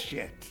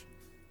bullshit.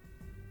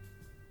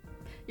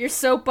 Your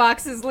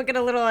soapbox is looking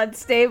a little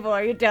unstable.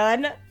 Are you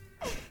done?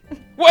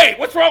 Wait,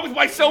 what's wrong with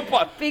my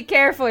soapbox? Be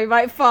careful, you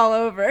might fall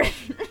over.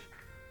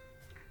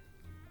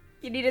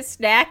 You need a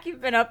snack?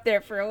 You've been up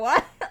there for a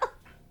while.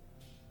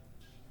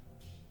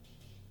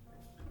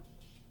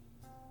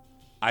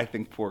 I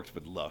think Porgs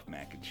would love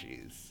mac and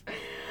cheese.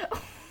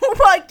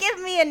 Well, give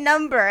me a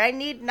number. I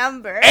need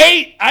numbers.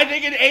 8! I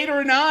think an 8 or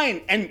a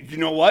 9. And you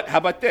know what? How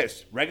about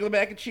this? Regular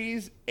mac and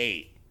cheese,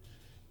 8.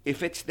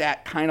 If it's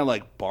that kind of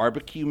like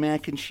barbecue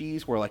mac and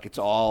cheese where like it's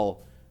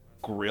all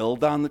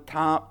grilled on the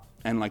top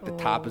and like the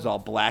top is all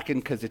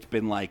blackened because it's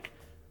been like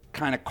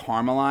kind of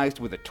caramelized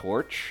with a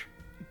torch.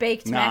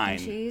 Baked 9. mac and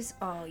cheese?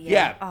 Oh,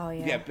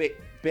 yeah.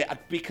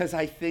 Because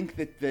I think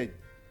that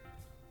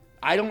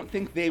I don't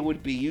think they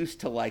would be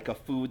used to like a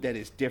food that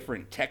is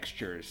different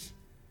textures.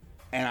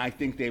 And I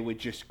think they would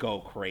just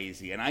go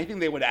crazy. And I think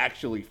they would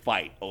actually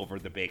fight over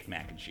the baked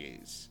mac and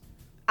cheese.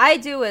 I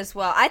do as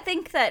well. I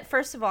think that,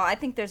 first of all, I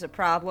think there's a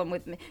problem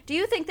with me. Do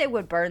you think they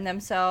would burn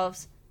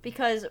themselves?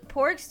 Because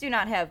porgs do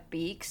not have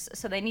beaks,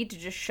 so they need to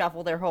just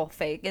shovel their whole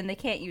face. And they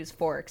can't use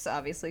forks,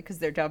 obviously, because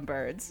they're dumb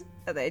birds.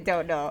 They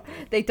don't know.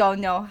 They don't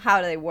know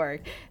how they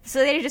work. So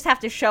they just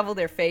have to shovel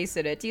their face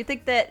in it. Do you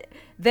think that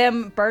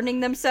them burning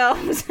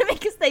themselves,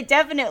 because they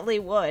definitely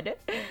would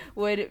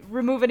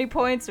remove any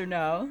points or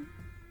no?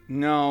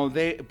 No,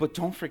 but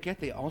don't forget,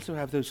 they also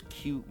have those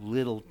cute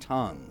little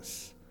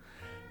tongues.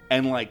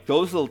 And, like,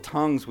 those little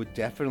tongues would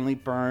definitely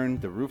burn.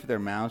 The roof of their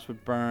mouths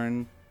would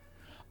burn.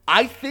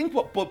 I think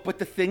but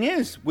the thing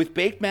is, with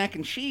baked mac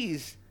and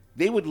cheese,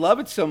 they would love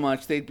it so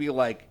much, they'd be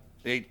like,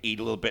 they'd eat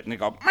a little bit and they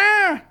go,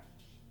 meh!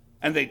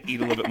 And they'd eat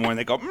a little bit more and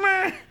they go,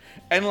 meh!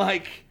 And,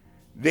 like,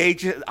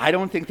 I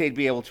don't think they'd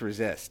be able to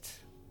resist.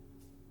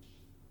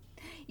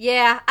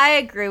 Yeah, I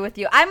agree with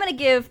you. I'm going to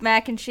give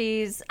mac and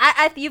cheese,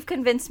 you've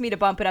convinced me to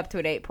bump it up to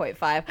an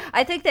 8.5.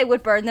 I think they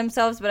would burn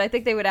themselves, but I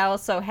think they would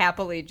also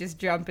happily just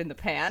jump in the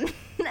pan.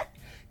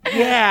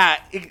 Yeah,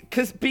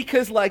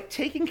 because like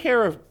taking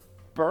care of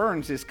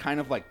burns is kind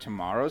of like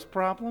tomorrow's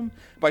problem.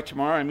 By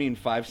tomorrow, I mean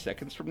 5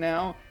 seconds from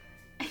now.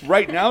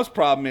 Right now's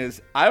problem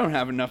is I don't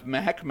have enough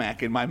mac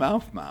in my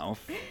mouth.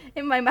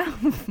 In my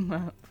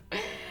mouth.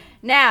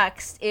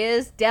 Next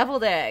is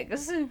deviled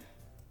eggs.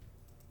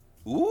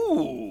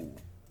 Ooh.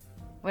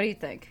 What do you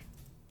think?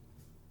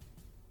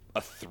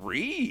 A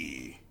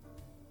 3.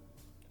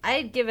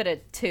 I'd give it a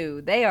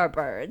 2. They are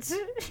birds.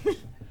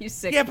 You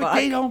sick Yeah,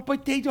 fuck.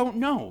 but they don't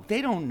know.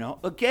 They don't know.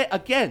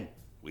 Again,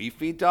 we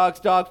feed dogs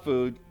dog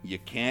food. We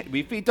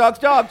feed dogs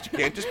dogs. You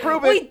can't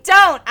disprove it. We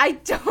don't. I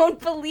don't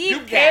believe You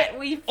can't. that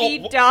we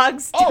feed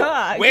dogs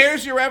dogs.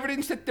 Where's your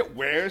evidence that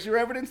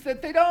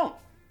they don't?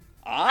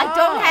 I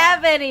don't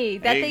have any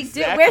that they do.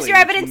 Exactly, Where's your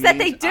which evidence that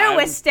they means do, I'm-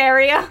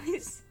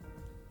 Asterios?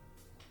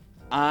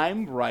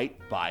 I'm right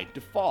by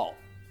default.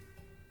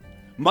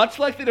 Much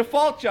like the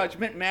default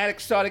judgment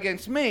Maddox sought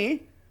against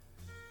me,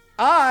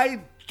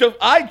 I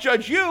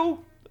judge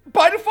you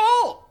by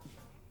default.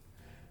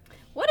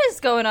 What is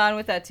going on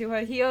with that?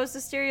 He owes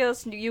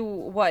Asterios you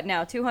what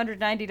now?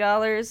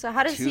 $290.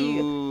 How does he?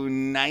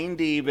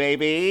 $290,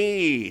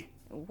 baby.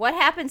 What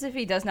happens if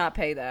he does not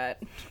pay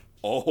that?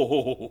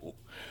 Oh,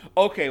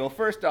 okay. Well,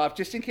 first off,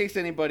 just in case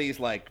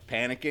anybody's like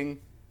panicking,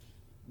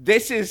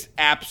 this is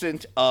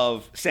absent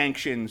of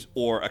sanctions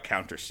or a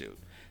countersuit.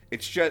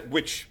 It's just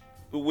which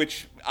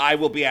I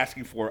will be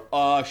asking for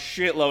a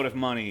shitload of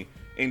money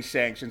in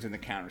sanctions and the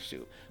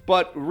countersuit.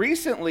 But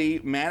recently,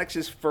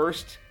 Maddox's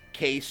first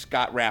case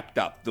got wrapped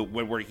up,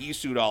 where he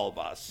sued all of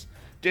us,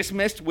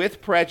 dismissed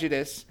with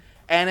prejudice,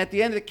 and at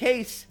the end of the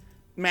case,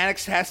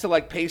 Maddox has to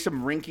like pay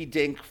some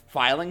rinky-dink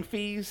filing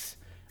fees.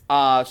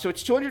 So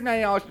it's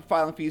 $290 in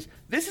filing fees.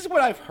 This is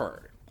what I've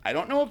heard. I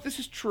don't know if this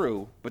is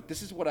true, but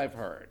this is what I've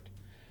heard.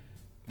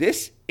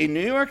 This, in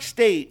New York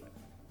State,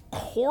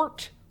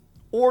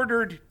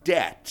 court-ordered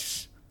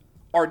debts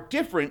are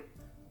different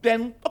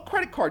than a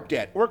credit card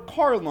debt or a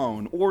car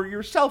loan or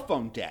your cell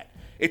phone debt.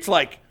 It's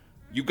like,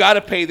 you got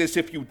to pay this.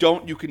 If you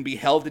don't, you can be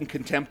held in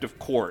contempt of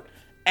court.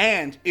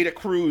 And it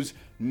accrues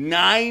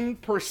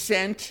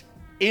 9%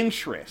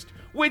 interest,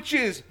 which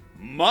is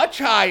much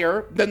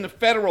higher than the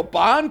federal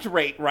bond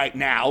rate right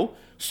now.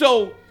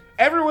 So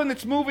everyone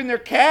that's moving their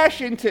cash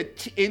into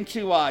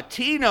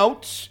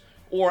T-notes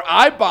or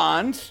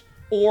I-bonds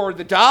or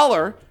the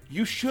dollar,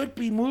 you should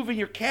be moving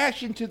your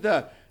cash into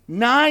the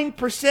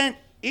 9%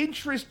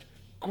 interest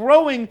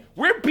growing.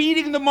 We're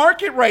beating the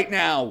market right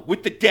now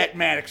with the debt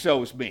Maddox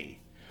owes me.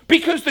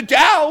 Because the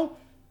Dow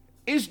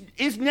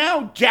is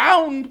now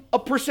down a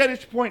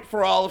percentage point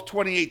for all of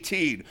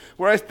 2018.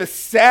 Whereas the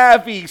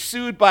savvy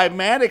sued by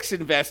Maddox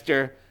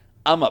investor,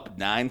 I'm up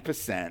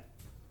 9%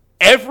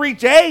 every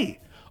day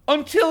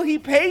until he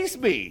pays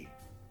me.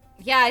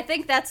 Yeah, I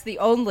think that's the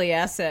only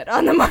asset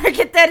on the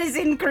market that is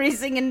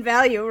increasing in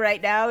value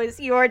right now is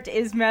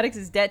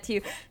Maddox's debt to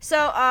you.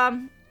 So,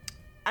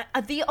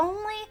 the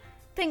only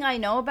thing I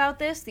know about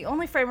this, the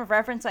only frame of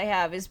reference I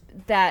have is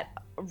that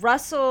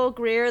Russell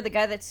Greer, the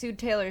guy that sued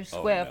Taylor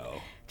Swift,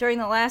 during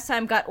the last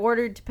time got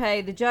ordered to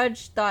pay. The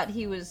judge thought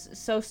he was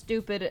so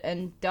stupid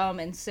and dumb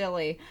and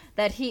silly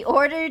that he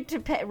ordered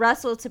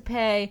Russell to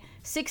pay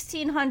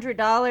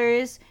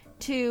 $1,600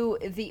 to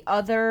the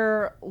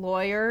other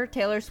lawyer,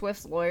 Taylor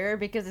Swift's lawyer,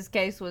 because his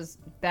case was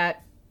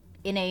that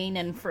inane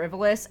and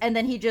frivolous, and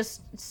then he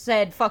just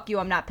said, fuck you,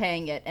 I'm not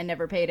paying it, and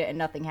never paid it, and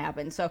nothing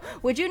happened. So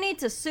would you need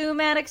to sue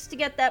Maddox to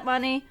get that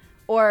money,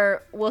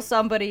 or will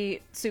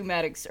somebody sue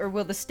Maddox, or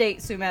will the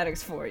state sue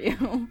Maddox for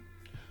you?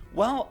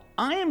 Well,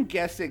 I am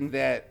guessing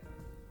that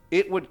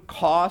it would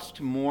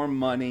cost more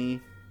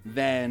money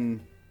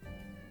than...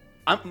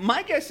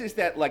 my guess is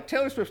that like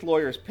Taylor Swift's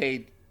lawyer is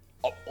paid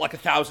like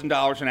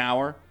 $1,000 an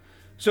hour,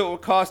 so it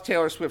would cost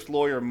Taylor Swift's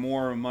lawyer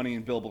more money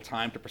in billable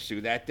time to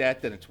pursue that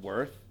debt than it's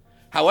worth.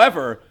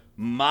 However,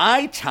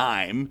 my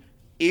time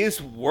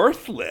is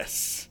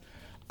worthless.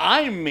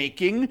 I'm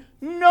making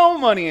no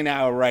money an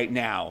hour right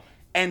now,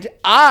 and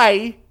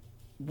I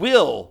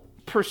will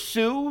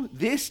pursue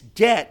this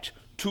debt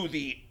to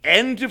the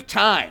end of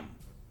time.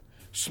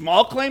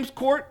 Small claims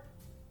court,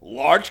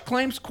 large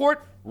claims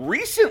court.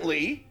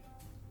 Recently,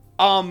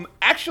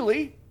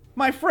 actually,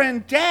 my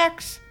friend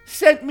Dax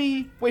sent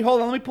me, wait,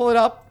 hold on, let me pull it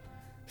up,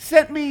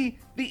 sent me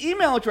the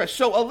email address.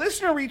 So a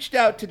listener reached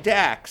out to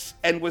Dax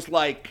and was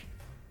like,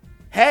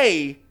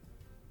 hey,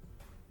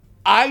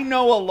 I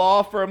know a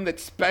law firm that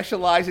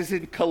specializes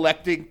in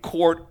collecting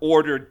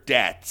court-ordered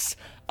debts.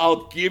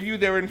 I'll give you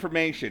their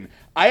information.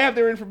 I have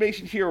their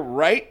information here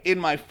right in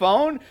my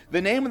phone.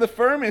 The name of the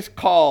firm is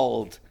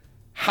called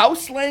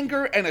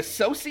Houselanger and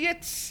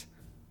Associates.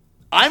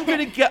 I'm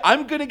gonna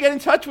get in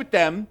touch with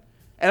them,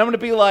 and I'm gonna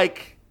be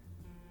like,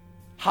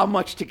 how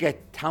much to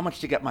get my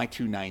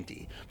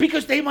 $290?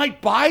 Because they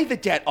might buy the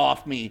debt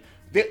off me.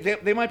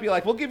 They might be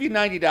like, we'll give you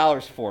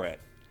 $90 for it.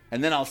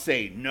 And then I'll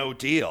say, no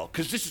deal,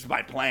 because this is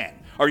my plan.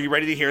 Are you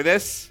ready to hear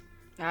this?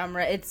 I'm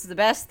ready. It's the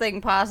best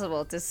thing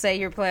possible to say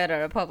your plan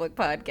on a public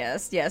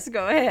podcast. Yes,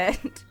 go ahead.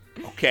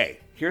 Okay,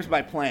 here's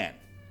my plan.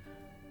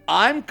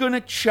 I'm going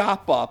to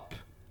chop up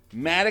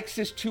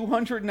Maddox's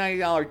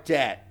 $290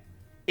 debt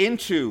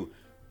into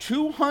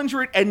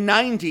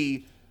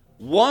 290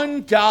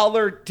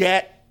 $1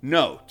 debt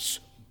notes.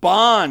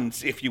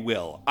 Bonds, if you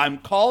will. I'm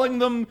calling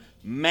them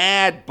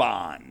mad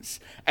bonds.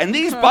 And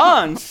these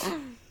bonds,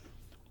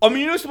 a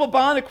municipal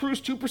bond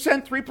accrues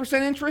 2%,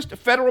 3% interest. A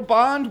federal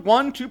bond,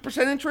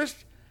 2%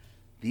 interest.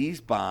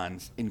 These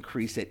bonds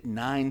increase at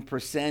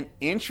 9%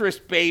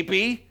 interest,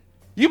 baby.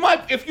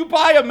 If you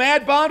buy a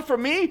mad bond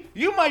from me,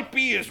 you might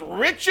be as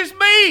rich as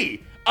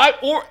me.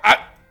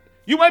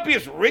 You might be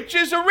as rich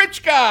as a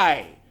rich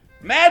guy.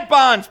 Mad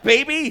bonds,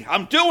 baby.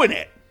 I'm doing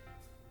it.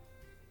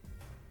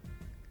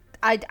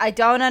 I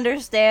don't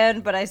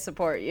understand, but I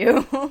support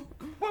you.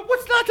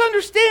 What's not to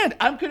understand?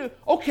 How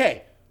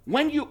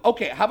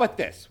about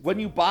this? When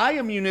you buy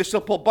a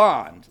municipal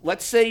bond,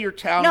 let's say your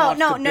town wants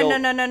to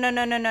build...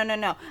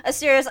 No.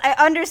 Asterios, I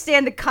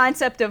understand the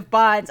concept of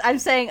bonds. I'm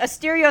saying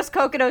Asterios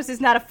Kokkinos is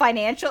not a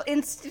financial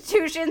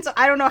institution, so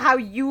I don't know how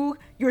you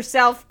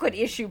yourself could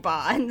issue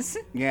bonds.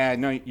 Yeah,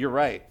 no, you're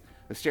right.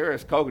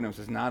 Asterios Kokkinos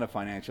is not a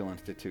financial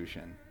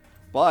institution.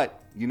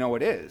 But, you know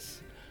what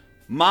is?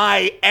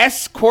 My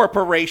S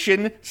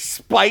Corporation,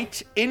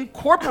 Spite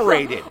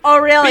Incorporated. Oh,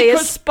 really?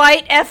 Is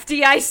Spite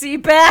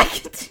FDIC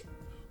backed?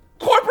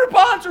 Corporate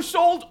bonds are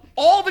sold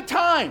all the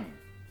time.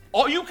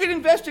 You can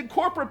invest in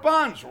corporate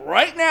bonds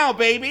right now,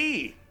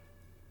 baby.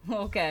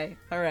 Okay.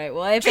 All right.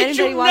 Well, if Did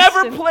you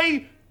never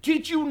play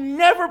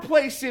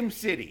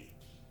SimCity?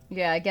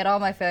 Yeah, I get all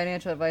my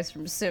financial advice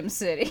from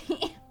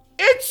SimCity.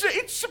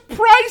 It's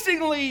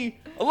surprisingly,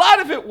 a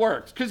lot of it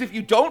works. Because if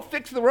you don't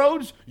fix the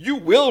roads, you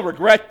will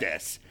regret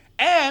this.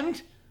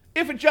 And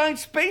if a giant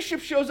spaceship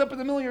shows up in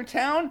the middle of your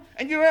town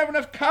and you don't have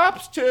enough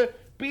cops to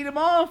beat him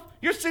off,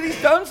 your city's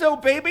donezo,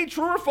 baby.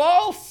 True or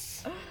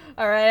false?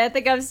 All right, I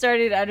think I'm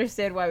starting to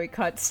understand why we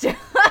cut stuff.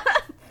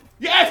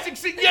 Yes,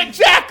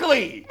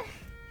 exactly.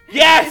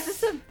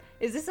 Yes.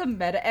 Is this a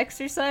meta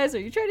exercise? Are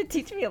you trying to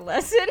teach me a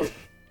lesson?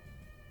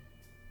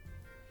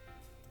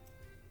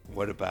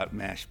 What about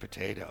mashed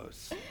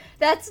potatoes?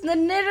 That's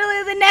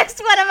literally the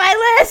next one on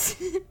my list.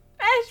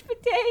 Mashed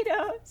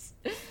potatoes.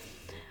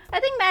 I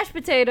think mashed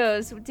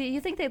potatoes, do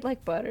you think they'd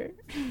like butter?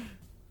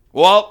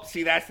 Well,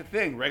 see, that's the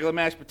thing. Regular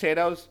mashed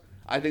potatoes,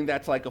 I think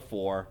that's like a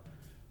 4.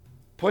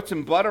 Put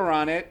some butter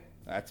on it,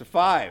 that's a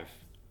 5.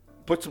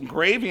 Put some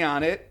gravy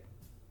on it,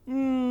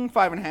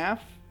 5.5.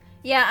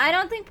 Yeah, I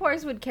don't think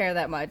Porgs would care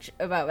that much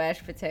about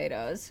mashed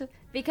potatoes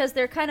because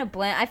they're kind of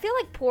bland. I feel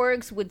like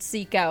Porgs would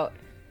seek out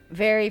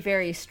very,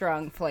 very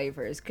strong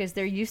flavors because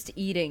they're used to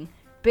eating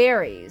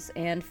berries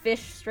and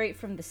fish straight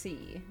from the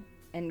sea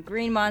and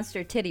green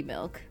monster titty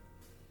milk.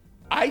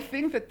 I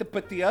think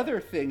but the other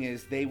thing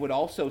is they would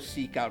also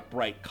seek out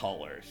bright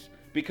colors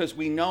because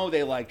we know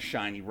they like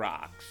shiny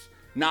rocks,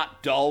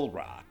 not dull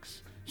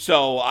rocks.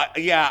 So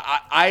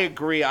I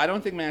agree. I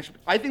think mashed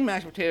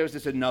potatoes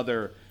is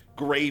another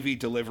gravy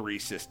delivery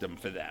system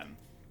for them.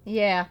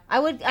 Yeah, I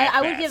would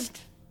give.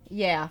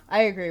 Yeah,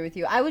 I agree with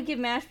you. I would give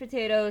mashed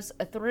potatoes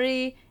a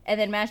 3, and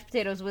then mashed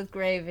potatoes with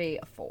gravy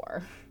a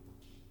 4.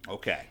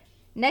 Okay.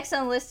 Next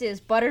on the list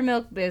is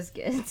buttermilk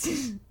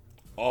biscuits.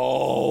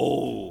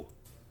 Oh.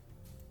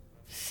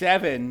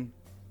 7,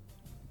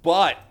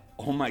 but,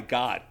 oh my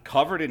God,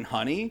 covered in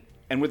honey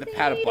and with a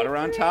pat of butter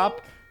on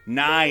top,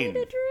 9. They need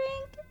a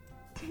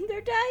drink.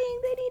 They're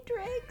dying. They need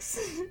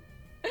drinks.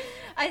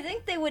 I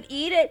think they would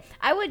eat it.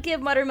 I would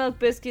give buttermilk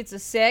biscuits a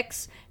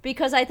 6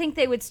 because I think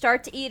they would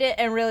start to eat it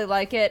and really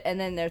like it, and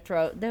then their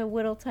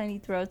little tiny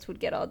throats would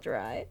get all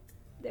dry.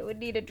 They would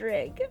need a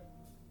drink.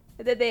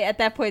 And then at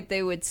that point,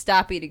 they would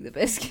stop eating the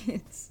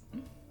biscuits.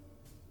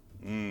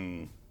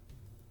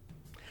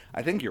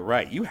 I think you're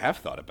right. You have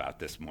thought about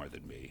this more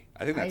than me.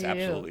 I think that's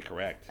absolutely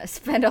correct. I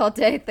spend all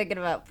day thinking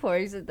about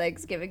porgs and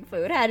Thanksgiving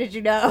food. How did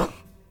you know?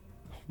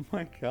 Oh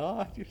my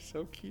God, you're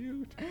so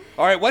cute.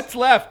 All right, what's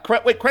left?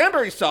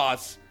 Cranberry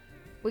sauce.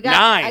 We got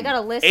 9. I got a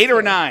list. 8 here.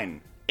 or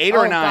 9. 8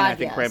 or 9, God, I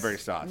think, yes. cranberry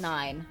sauce.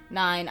 9.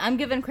 I'm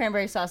giving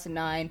cranberry sauce a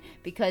 9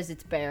 because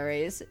it's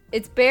berries.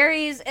 It's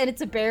berries, and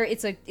it's a berry.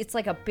 It's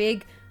like a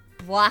big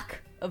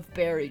block of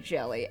berry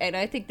jelly, and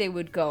I think they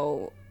would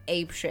go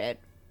apeshit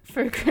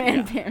for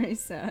cranberry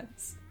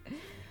sauce.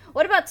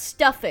 What about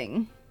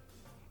stuffing?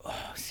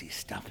 Oh, see,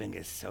 stuffing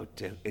is so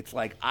it's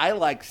like, I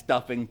like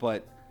stuffing,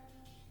 but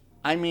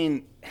I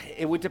mean,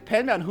 it would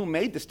depend on who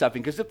made the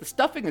stuffing, because if the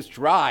stuffing is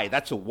dry,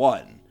 that's a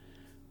 1.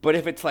 But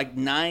if it's like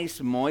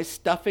nice, moist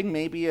stuffing,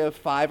 maybe a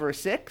 5 or a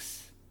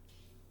 6.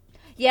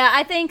 Yeah,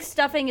 I think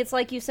stuffing, it's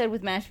like you said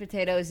with mashed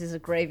potatoes, is a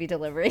gravy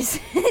delivery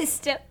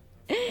system.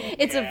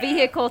 It's a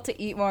vehicle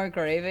to eat more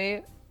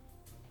gravy.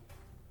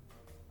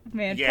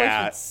 Man,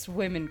 Porg would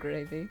swim in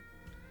gravy.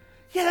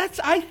 Yeah,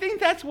 I think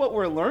that's what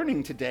we're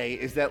learning today,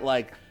 is that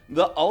like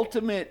the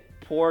ultimate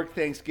Porg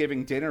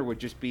Thanksgiving dinner would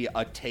just be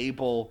a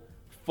table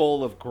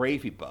full of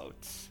gravy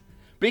boats.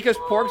 Because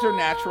Porgs are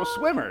natural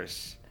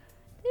swimmers.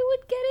 They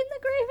would get in the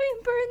gravy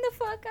and burn the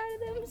fuck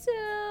out of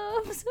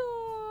themselves.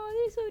 Oh,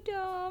 they're so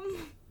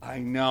dumb. I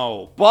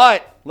know.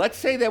 But let's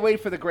say they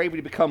wait for the gravy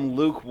to become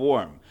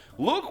lukewarm.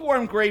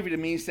 lukewarm gravy to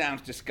me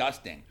sounds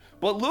disgusting.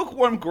 But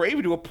lukewarm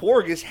gravy to a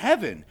porg is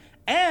heaven.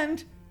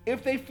 And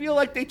if they feel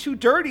like they're too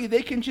dirty,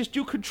 they can just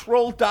do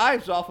controlled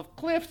dives off of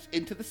cliffs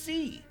into the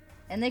sea.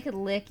 And they could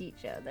lick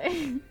each other.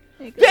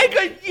 They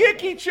could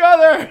yick each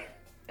other!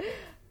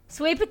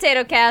 Sweet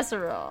potato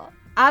casserole.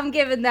 I'm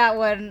giving that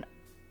one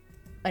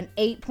an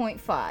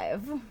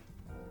 8.5.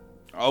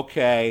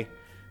 Okay.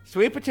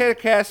 Sweet potato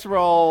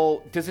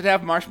casserole, does it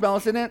have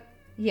marshmallows in it?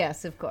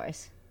 Yes, of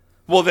course.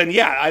 Well, then,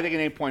 yeah, I think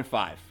an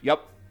 8.5.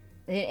 Yep.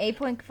 An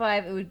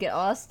 8.5, it would get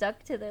all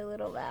stuck to their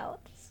little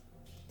mouths.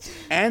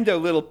 And their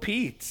little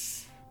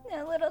peats.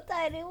 Their little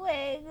tiny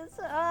wings.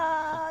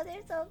 Oh, they're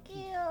so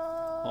cute.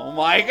 Oh,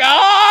 my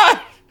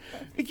God!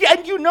 Yeah,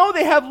 and you know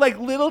they have, like,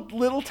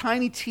 little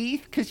tiny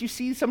teeth, because you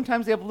see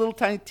sometimes they have little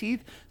tiny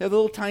teeth, they have a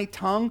little tiny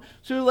tongue,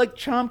 so they're, like,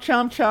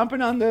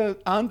 chomping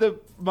on the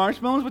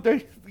marshmallows with their,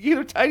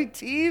 tiny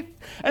teeth,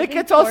 and it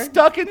gets all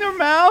stuck in their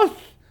mouth.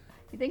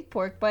 You think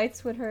pork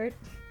bites would hurt?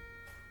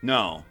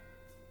 No,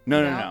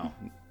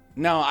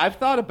 I've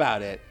thought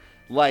about it.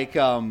 Like,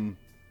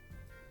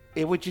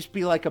 it would just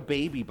be like a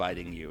baby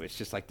biting you. It's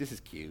just like, this is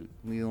cute.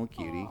 Little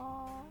cutie.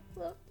 Aww,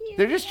 so cute.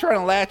 They're just trying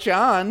to latch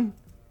on.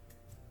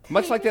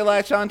 Much like they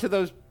latch on to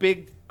those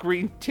big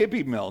green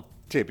Tibby milk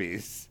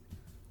Tibbies.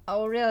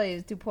 Oh,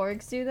 really? Do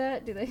porgs do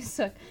that? Do they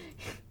suck?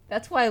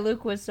 That's why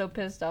Luke was so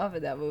pissed off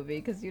in that movie.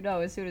 Because,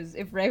 as soon as,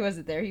 if Ray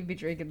wasn't there, he'd be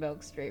drinking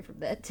milk straight from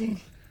that tin.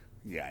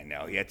 Yeah, I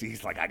know.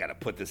 He's like, I gotta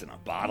put this in a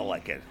bottle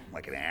like an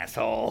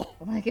asshole.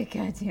 Like a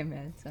goddamn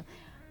asshole.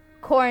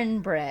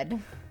 Cornbread.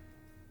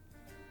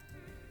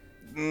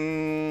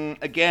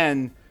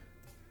 Again,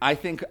 I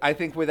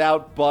think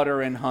without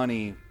butter and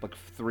honey, like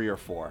 3 or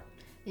 4.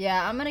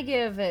 Yeah, I'm gonna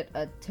give it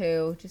a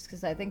 2, just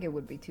because I think it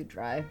would be too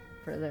dry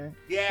for their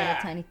little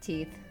tiny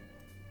teeth.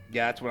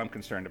 Yeah, that's what I'm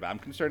concerned about. I'm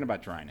concerned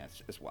about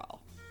dryness as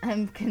well.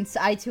 I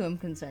too am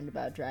concerned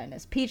about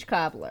dryness. Peach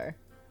cobbler.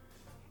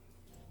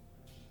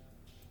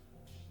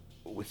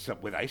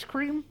 With ice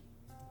cream?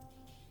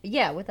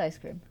 Yeah, with ice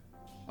cream.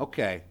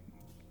 Okay.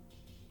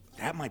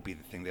 That might be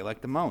the thing they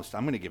like the most.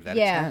 I'm going to give that a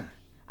 10.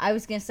 I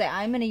was going to say,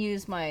 I'm going to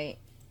use my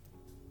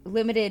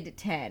limited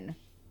 10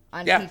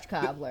 on peach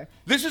cobbler.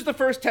 This is the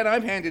first 10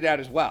 I've handed out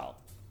as well.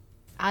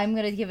 I'm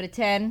going to give it a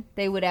 10.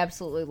 They would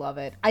absolutely love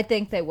it. I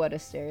think they would,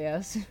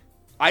 Asterios.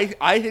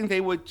 I think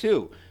they would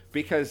too,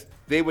 because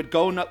they would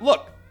go...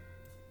 Look,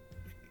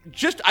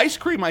 just ice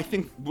cream I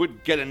think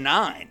would get a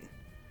 9.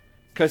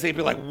 Because they'd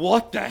be like,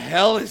 what the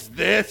hell is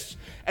this?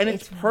 And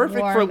it's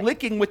perfect for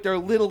licking with their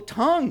little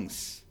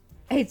tongues.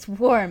 It's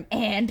warm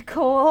and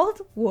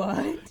cold?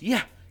 What?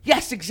 Yeah.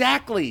 Yes,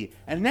 exactly.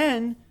 And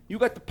then you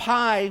got the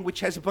pie, which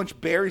has a bunch of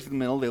berries in the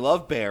middle. They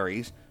love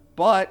berries.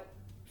 But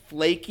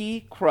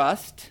flaky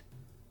crust,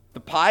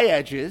 the pie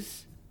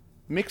edges,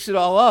 mix it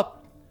all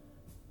up.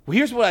 Well,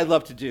 here's what I'd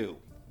love to do.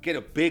 Get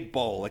a big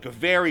bowl, like a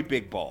very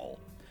big bowl,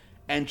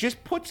 and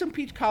just put some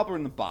peach cobbler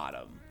in the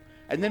bottom.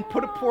 And then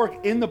put a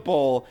porg in the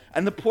bowl,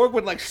 and the porg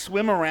would, like,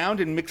 swim around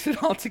and mix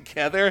it all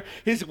together.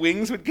 His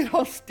wings would get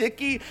all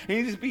sticky, and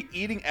he'd just be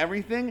eating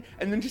everything.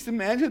 And then just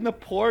imagine the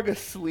porg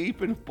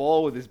asleep in a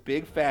bowl with his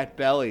big fat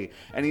belly,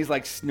 and he's,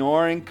 like,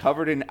 snoring,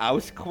 covered in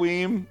ice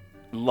cream.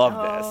 Love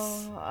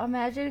this.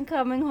 Imagine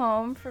coming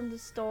home from the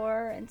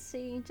store and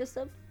seeing just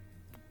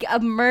a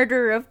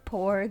murder of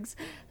porgs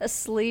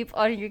asleep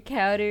on your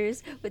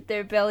counters with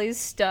their bellies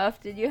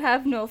stuffed, and you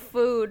have no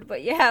food,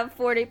 but you have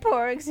 40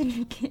 porgs in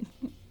your kitchen.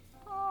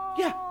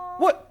 Yeah.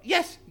 What?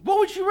 Yes. What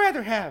would you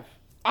rather have?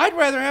 I'd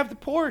rather have the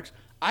porgs.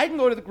 I can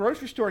go to the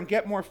grocery store and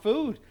get more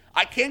food.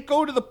 I can't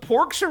go to the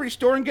porksery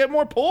store and get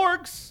more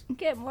porgs.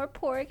 Get more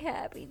porg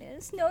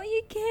happiness. No,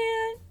 you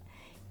can't.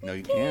 No,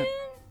 you can't.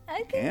 I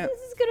think this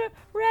is going to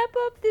wrap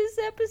up this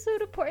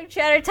episode of Porg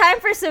Chatter. Time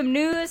for some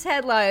news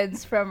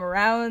headlines from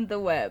around the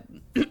web.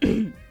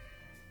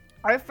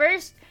 Our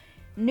first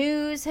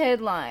news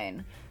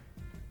headline.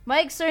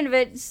 Mike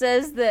Cernovich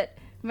says that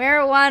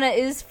marijuana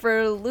is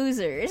for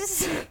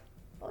losers.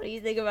 What do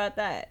you think about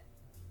that?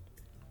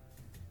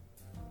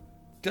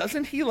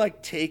 Doesn't he,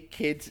 like, take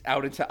kids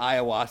out into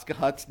ayahuasca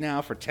huts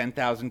now for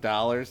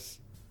 $10,000?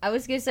 I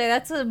was going to say,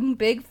 that's a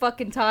big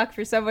fucking talk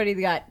for somebody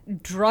that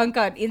got drunk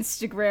on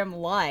Instagram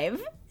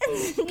Live.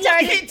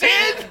 He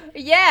did?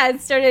 Yeah, and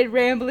started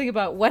rambling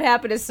about what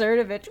happened to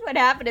Cernovich. What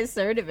happened to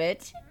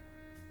Cernovich?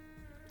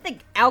 I think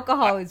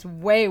alcohol is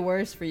way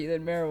worse for you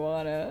than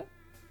marijuana.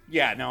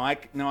 Yeah, no,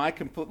 I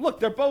can put...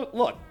 Look, they're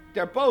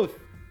both...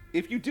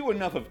 If you do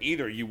enough of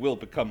either, you will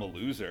become a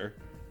loser.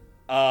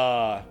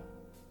 Yeah,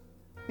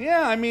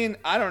 I mean,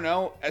 I don't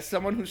know. As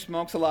someone who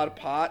smokes a lot of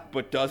pot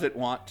but doesn't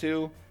want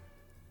to,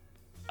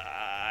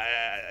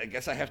 I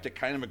guess I have to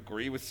kind of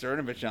agree with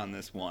Cernovich on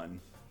this one.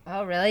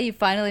 Oh, really? You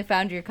finally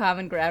found your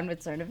common ground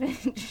with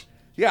Cernovich?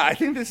 Yeah, I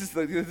think this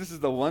is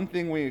the one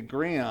thing we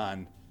agree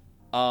on.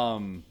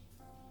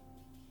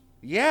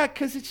 Yeah,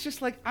 because it's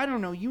just like, I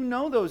don't know. You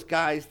know those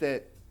guys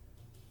that...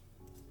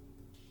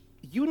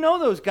 you know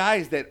those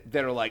guys that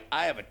are like,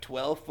 I have a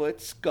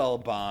 12-foot skull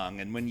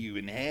bong, and when you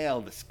inhale,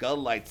 the skull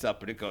lights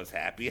up and it goes,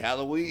 Happy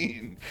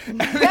Halloween.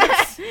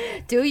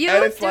 Do you?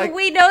 Do like,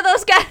 we know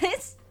those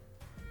guys?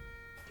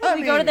 Can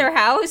we go to their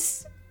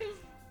house?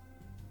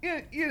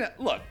 You know,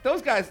 look,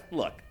 those guys,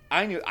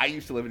 I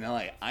used to live in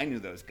LA. I knew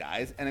those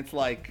guys, and it's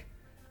like,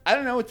 I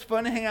don't know, it's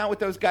fun to hang out with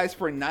those guys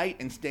for a night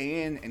and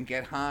stay in and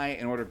get high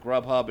and order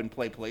Grubhub and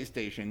play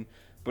PlayStation.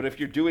 But if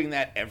you're doing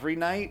that every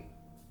night,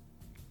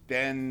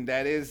 then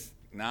that is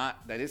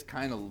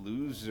kind of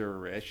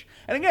loserish.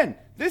 And again,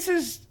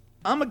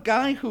 I'm a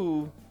guy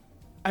who,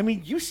 I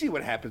mean, you see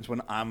what happens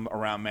when I'm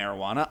around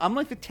marijuana. I'm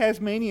like the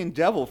Tasmanian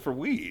devil for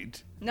weed.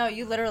 No,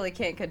 you literally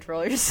can't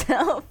control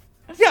yourself.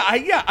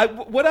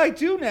 What I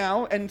do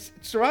now, and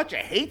Sriracha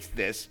hates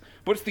this,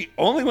 but it's the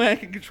only way I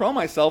can control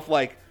myself.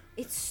 Like,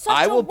 it's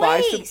such a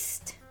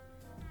waste.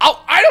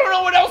 I don't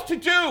know what else to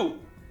do.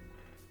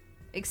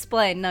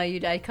 Explain. No,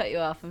 I cut you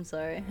off. I'm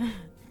sorry.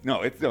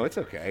 No, it's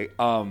okay.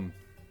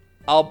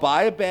 I'll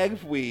buy a bag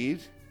of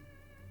weed.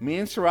 Me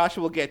and Sriracha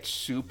will get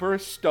super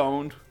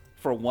stoned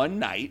for one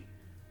night,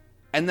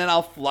 and then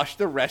I'll flush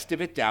the rest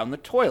of it down the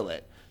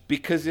toilet.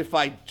 Because if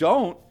I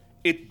don't,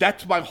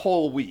 that's my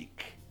whole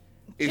week.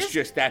 It's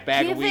just that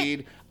bag of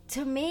weed.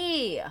 To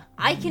me,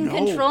 I can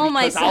control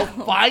myself.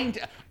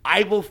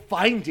 I will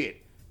find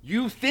it.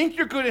 You think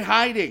you're good at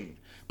hiding,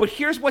 but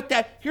here's what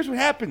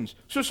happens.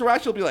 So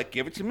Sriracha will be like,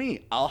 "Give it to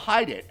me. I'll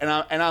hide it." And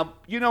I'll,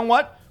 you know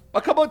what?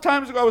 A couple of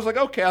times ago, I was like,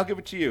 "Okay, I'll give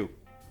it to you."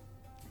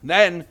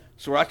 Then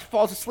Sriracha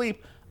falls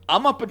asleep.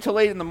 I'm up until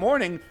 8 in the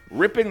morning,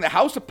 ripping the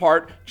house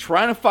apart,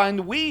 trying to find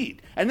the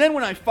weed. And then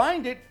when I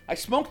find it, I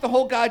smoke the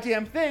whole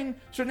goddamn thing.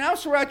 So now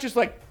Sriracha's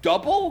like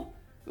double.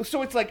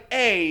 So it's like,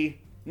 A,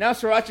 now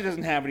Sriracha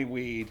doesn't have any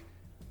weed.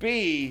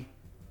 B,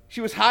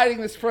 she was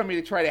hiding this from me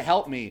to try to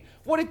help me.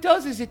 What it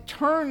does is it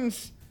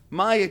turns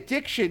my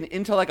addiction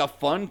into like a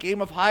fun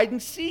game of hide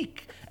and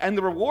seek. And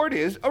the reward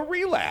is a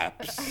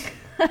relapse.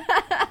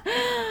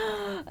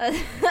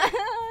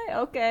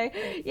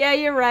 Okay. Yeah,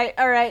 you're right.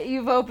 All right,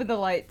 you've opened the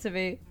light to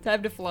me.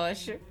 Time to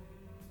flush.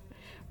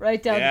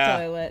 Right down the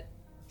toilet.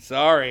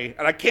 Sorry.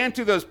 And I can't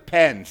do those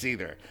pens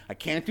either. I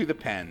can't do the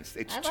pens.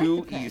 It's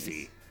too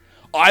easy.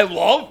 I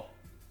love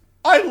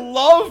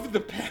the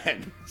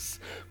pens.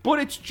 But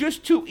it's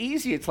just too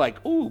easy. It's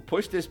like, ooh,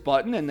 push this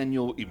button and then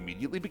you'll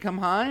immediately become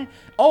high.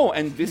 Oh,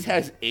 and this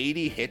has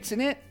 80 hits in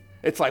it.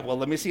 It's like, well,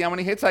 let me see how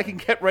many hits I can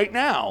get right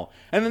now.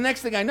 And the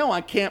next thing I know,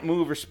 I can't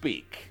move or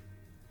speak.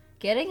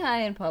 Getting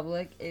high in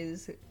public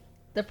is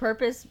the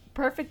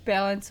perfect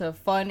balance of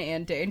fun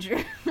and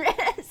dangerous.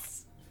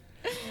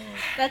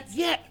 That's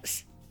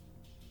yes.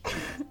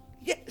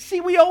 Yeah,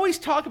 see, we always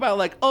talk about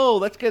like, oh,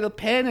 let's get a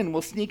pen and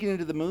we'll sneak it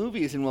into the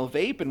movies and we'll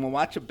vape and we'll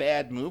watch a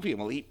bad movie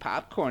and we'll eat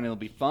popcorn and it'll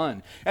be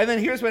fun. And then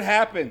here's what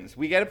happens.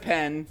 We get a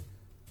pen.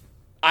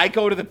 I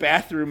go to the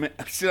bathroom and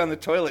sit on the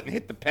toilet and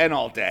hit the pen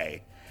all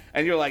day.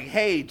 And you're like,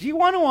 hey, do you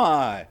want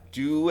to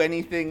do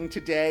anything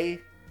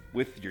today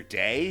with your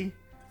day?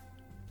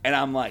 And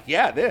I'm like,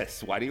 yeah,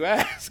 this. Why do you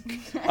ask?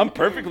 I'm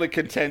perfectly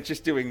content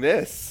just doing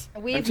this. I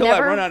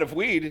run out of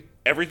weed,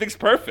 everything's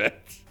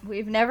perfect.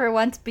 We've never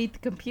once beat the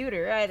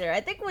computer either. I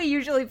think we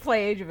usually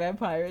play Age of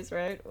Empires,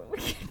 right?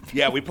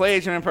 Yeah, we play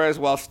Age of Empires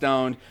while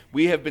stoned.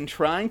 We have been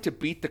trying to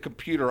beat the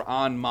computer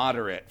on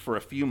moderate for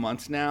a few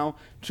months now.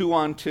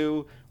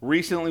 2-on-2.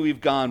 Recently,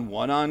 we've gone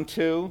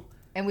 1-on-2.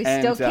 And we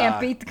still can't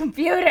beat the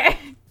computer.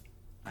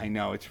 I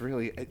know, it's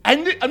really...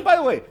 And by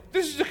the way,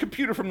 this is a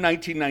computer from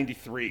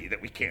 1993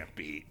 that we can't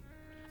beat.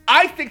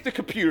 I think the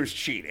computer's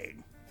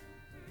cheating.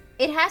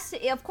 It has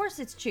to... Of course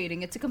it's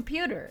cheating. It's a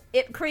computer.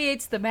 It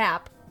creates the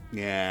map.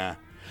 Yeah.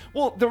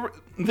 Well,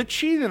 the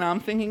cheat that I'm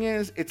thinking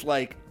is, it's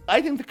like,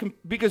 I think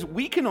because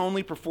we can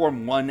only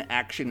perform one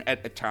action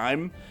at a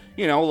time.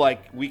 You know,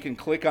 like, we can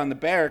click on the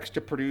barracks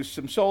to produce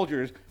some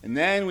soldiers, and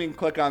then we can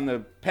click on the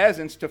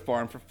peasants to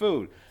farm for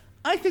food.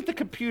 I think the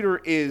computer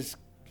is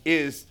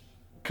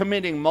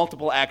committing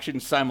multiple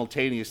actions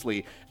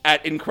simultaneously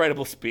at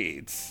incredible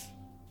speeds.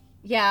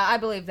 Yeah, I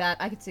believe that.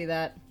 I could see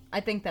that.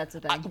 I think that's a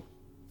thing.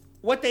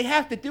 What they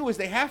have to do is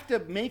they have to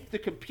make the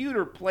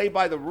computer play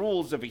by the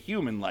rules of a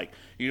human. Like,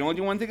 you can only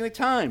do one thing at a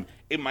time.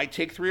 It might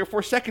take 3 or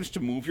 4 seconds to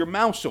move your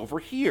mouse over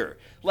here.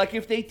 Like,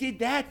 if they did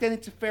that, then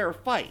it's a fair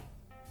fight.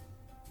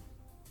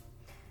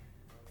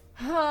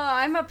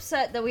 I'm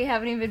upset that we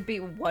haven't even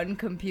beat one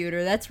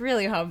computer. That's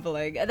really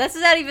humbling. That's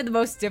not even the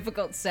most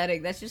difficult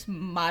setting. That's just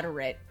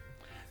moderate.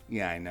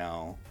 Yeah, I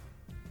know.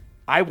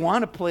 I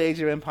want to play Age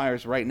of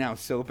Empires right now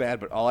so bad,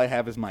 but all I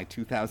have is my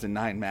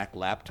 2009 Mac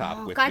laptop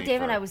with me. God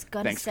damn it, I was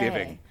going to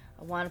Thanksgiving. say.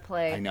 I want to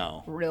play. I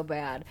know. Real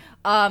bad.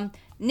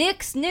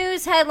 Nick's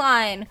news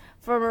headline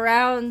from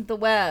around the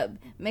web.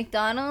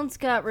 McDonald's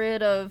got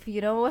rid of, you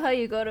know how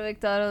you go to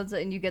McDonald's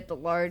and you get the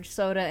large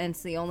soda and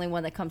it's the only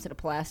one that comes in a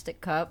plastic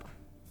cup?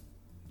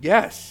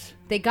 Yes.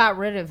 They got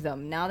rid of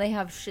them. Now they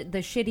have the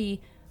shitty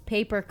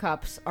paper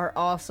cups are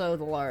also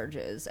the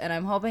larges. And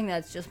I'm hoping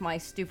that's just my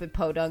stupid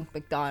podunk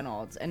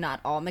McDonald's and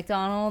not all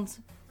McDonald's.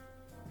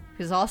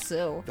 Because I'll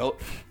sue.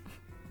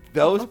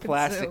 Those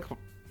plastic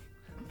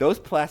those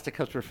plastic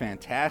cups were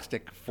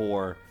fantastic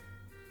for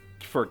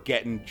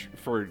getting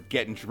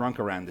drunk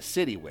around the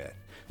city with.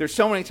 There's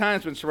so many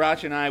times when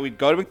Sriracha and I would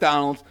go to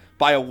McDonald's,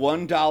 buy a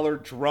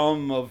 $1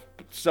 drum of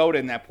soda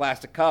in that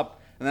plastic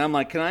cup, and then I'm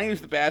like, "Can I use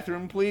the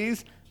bathroom,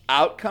 please?"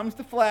 Out comes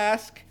the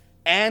flask,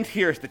 and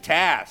here's the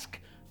task: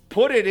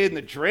 put it in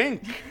the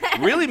drink.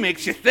 Really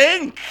makes you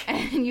think.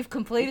 And you've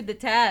completed the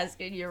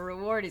task, and your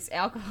reward is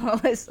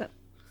alcoholism.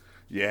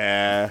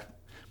 Yeah,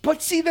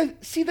 but see the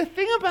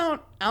thing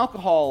about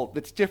alcohol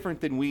that's different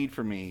than weed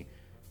for me.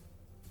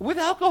 With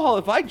alcohol,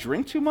 if I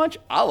drink too much,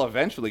 I'll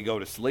eventually go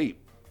to sleep.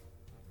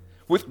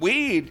 With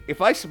weed,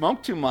 if I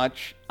smoke too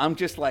much, I'm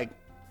just like,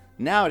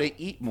 now to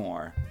eat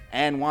more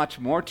and watch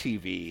more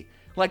TV.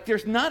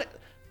 There's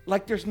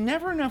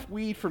never enough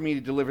weed for me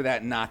to deliver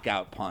that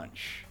knockout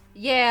punch.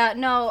 Yeah,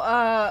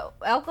 no,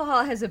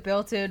 alcohol has a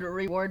built-in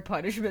reward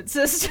punishment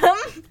system.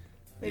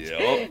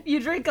 Yep. You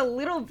drink a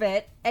little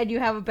bit, and you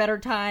have a better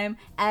time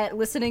at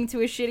listening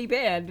to a shitty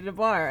band in a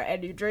bar.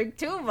 And you drink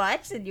too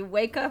much, and you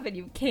wake up and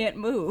you can't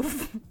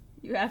move.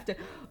 You have to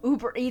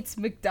Uber Eats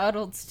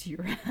McDonald's to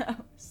your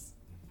house.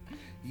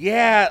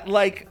 Yeah,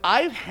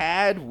 I've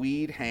had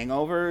weed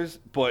hangovers,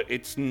 but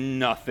it's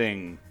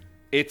nothing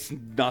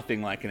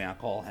like an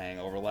alcohol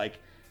hangover. Like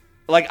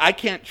I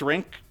can't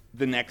drink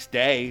the next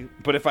day,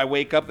 but if I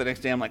wake up the next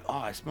day, I'm like, oh,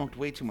 I smoked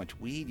way too much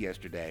weed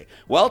yesterday.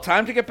 Well,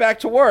 time to get back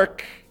to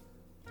work.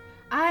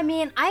 I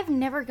mean, I've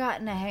never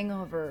gotten a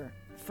hangover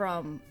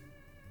from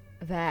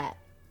that.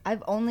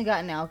 I've only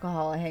gotten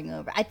alcohol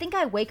hangover. I think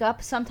I wake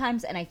up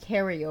sometimes and I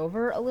carry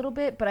over a little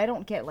bit, but I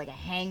don't get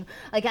a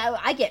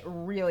I get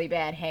really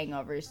bad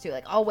hangovers too.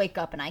 I'll wake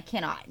up and I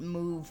cannot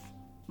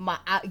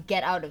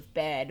get out of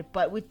bed.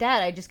 But with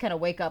that, I just kind of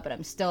wake up and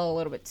I'm still a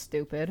little bit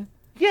stupid.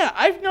 Yeah,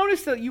 I've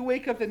noticed that you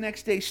wake up the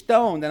next day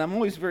stoned, and I'm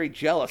always very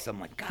jealous. I'm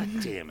like, God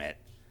damn it.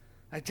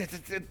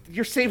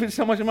 You're saving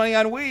so much money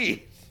on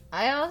weed.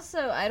 I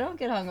don't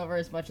get hungover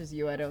as much as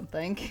you, I don't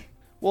think.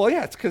 Well,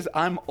 yeah, it's because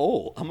I'm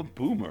old. I'm a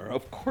boomer.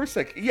 Of course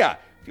yeah.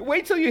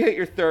 Wait till you hit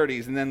your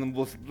 30s, and then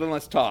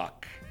let's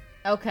talk.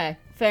 Okay,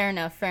 fair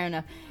enough.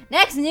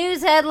 Next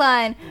news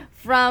headline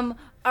from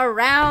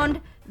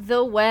around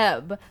the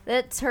web.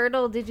 That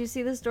turtle, did you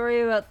see the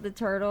story about the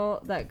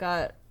turtle that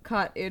got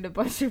caught in a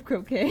bunch of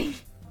cocaine?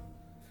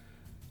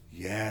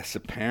 Yes,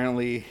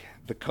 apparently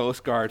the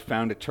Coast Guard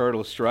found a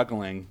turtle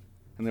struggling,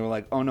 and they were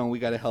like, oh no, we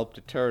gotta help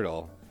the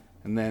turtle.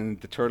 And then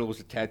the turtle was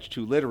attached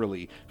to,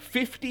 literally,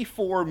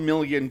 $54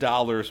 million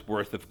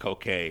worth of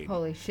cocaine.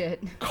 Holy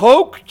shit.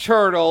 Coke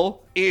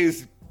Turtle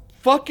is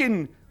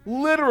fucking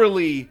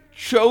literally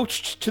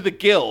choked to the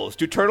gills.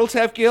 Do turtles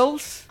have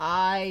gills?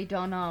 I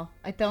don't know.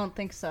 I don't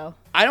think so.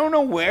 I don't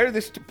know where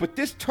but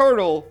this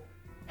turtle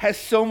has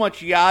so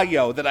much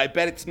yayo that I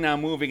bet it's now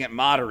moving at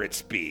moderate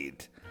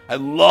speed. I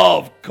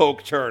love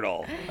Coke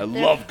Turtle.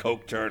 Love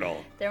Coke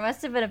Turtle. There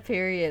must have been a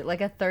period,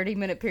 a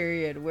 30-minute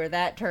period, where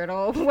that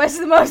turtle was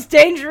the most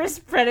dangerous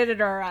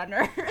predator on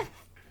Earth.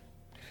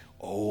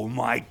 Oh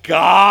my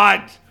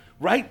God!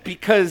 Right?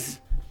 Because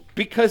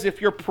if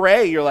you're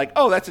prey, you're like,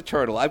 oh, that's a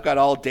turtle. I've got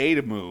all day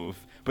to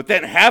move. But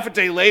then half a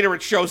day later,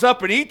 it shows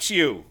up and eats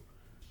you.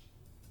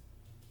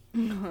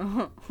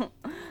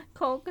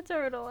 Coke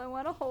Turtle. I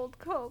want to hold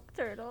Coke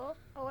Turtle.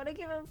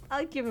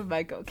 I'll give him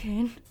my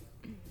cocaine.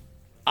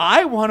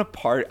 I want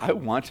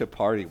to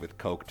party with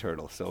Coke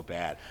Turtle so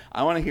bad.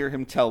 I want to hear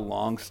him tell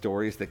long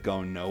stories that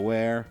go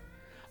nowhere.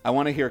 I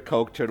want to hear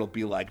Coke Turtle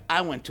be like,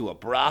 I went to a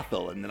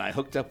brothel and then I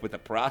hooked up with a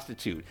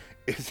prostitute.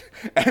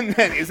 And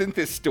then isn't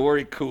this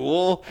story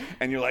cool?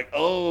 And you're like,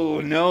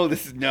 oh, no,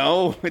 it's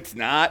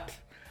not.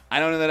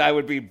 I don't know that I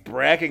would be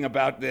bragging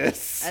about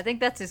this. I think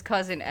that's his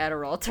cousin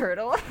Adderall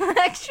Turtle,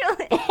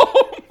 actually.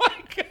 Oh,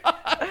 my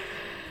God.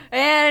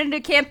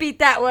 And can't beat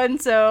that one,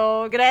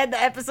 so gonna end the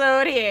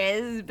episode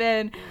here. This has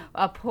been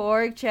a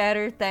Porg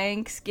Chatter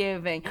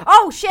Thanksgiving.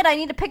 Oh shit, I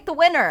need to pick the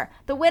winner.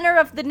 The winner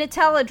of the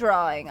Nutella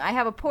drawing. I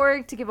have a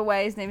Porg to give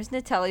away. His name is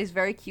Nutella. He's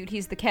very cute.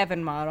 He's the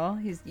Kevin model.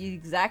 He's the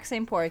exact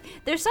same Porg.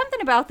 There's something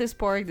about this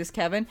Porg, this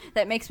Kevin,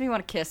 that makes me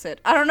want to kiss it.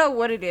 I don't know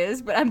what it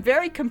is, but I'm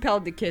very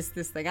compelled to kiss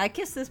this thing. I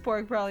kiss this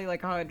Porg probably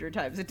 100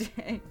 times a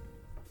day.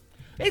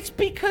 It's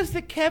because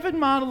the Kevin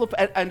model of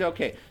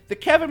the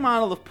Kevin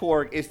model of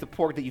Porg is the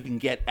Porg that you can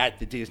get at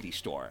the Disney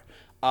store,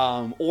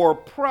 or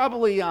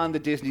probably on the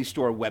Disney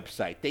store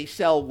website. They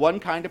sell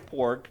one kind of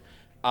Porg,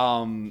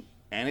 and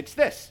it's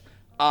this.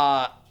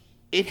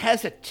 It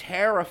has a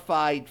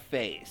terrified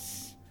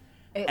face,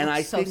 And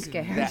I think so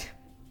scared.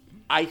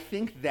 I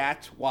think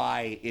that's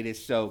why it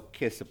is so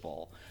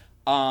kissable,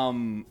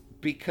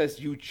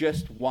 because you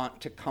just want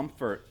to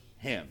comfort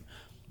him.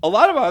 A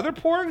lot of other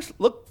Porgs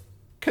look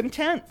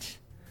content.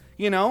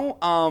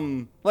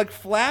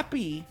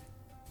 Flappy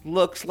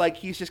looks like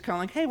he's just kind of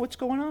like, hey, what's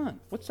going on?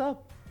 What's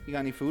up? You got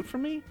any food for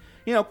me?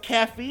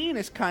 Caffeine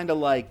is kind of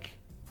like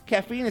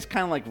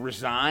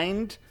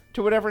resigned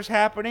to whatever's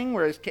happening,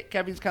 whereas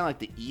Kevin's kind of like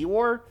the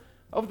Eeyore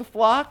of the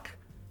flock.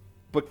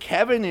 But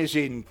Kevin is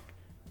in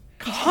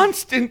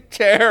constant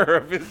terror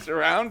of his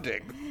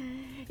surroundings.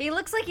 He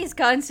looks like he's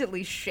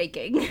constantly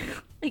shaking.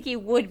 Like he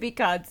would be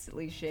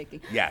constantly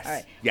shaking. Yes. All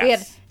right. Yes. We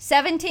have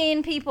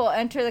 17 people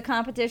enter the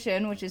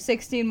competition, which is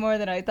 16 more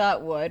than I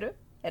thought would.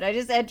 And I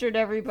just entered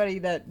everybody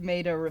that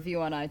made a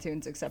review on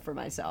iTunes except for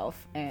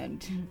myself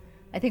and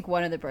I think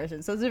one other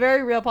person. So it's a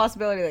very real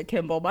possibility that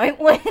Kimball might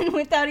win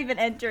without even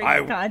entering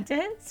the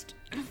contest.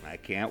 I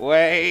can't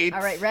wait.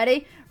 All right,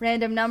 ready?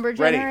 Random number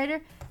generator.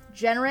 Ready.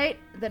 Generate.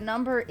 The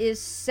number is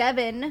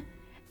 7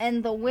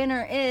 and the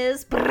winner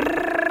is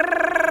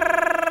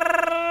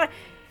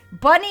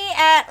Bunny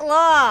at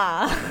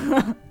Law.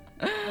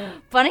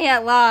 Bunny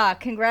at Law,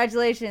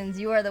 congratulations.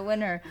 You are the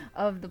winner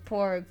of the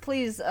Porg.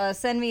 Please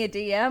send me a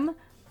DM.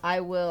 I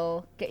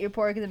will get your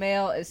Porg in the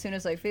mail as soon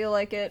as I feel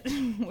like it,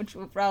 which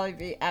will probably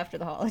be after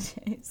the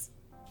holidays.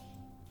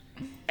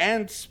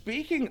 And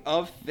speaking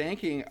of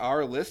thanking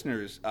our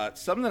listeners,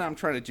 something that I'm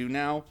trying to do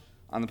now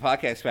on the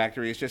Podcast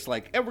Factory is just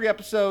like every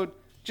episode,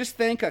 just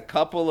thank a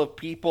couple of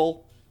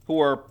people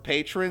who are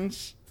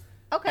patrons.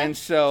 Okay. And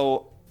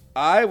so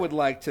I would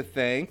like to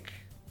thank...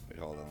 Wait,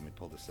 hold on, let me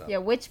pull this up. Yeah,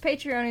 which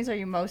Patreonies are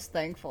you most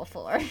thankful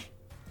for?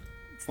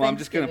 Well, I'm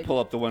just going to pull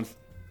up the ones...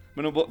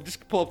 I'm going to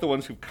just pull up the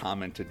ones who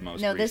commented most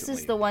recently. No, this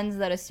is the ones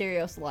that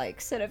Asterios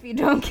likes. And if you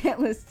don't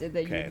get listed,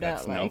 then you're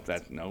not liked.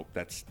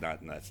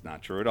 That's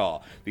not true at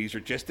all. These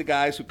are just the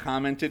guys who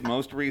commented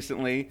most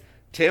recently.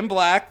 Tim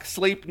Black,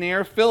 Sleep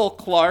Near, Phil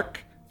Clark,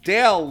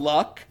 Dale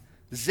Luck,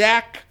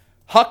 Zach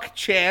Huck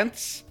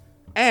Chance,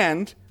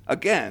 and,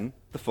 again,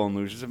 the Phone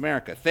Losers of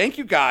America. Thank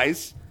you,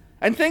 guys.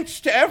 And thanks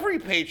to every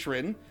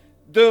patron.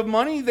 The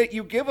money that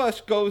you give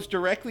us goes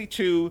directly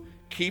to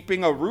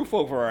keeping a roof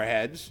over our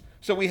heads,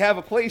 so we have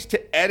a place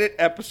to edit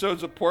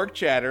episodes of Pork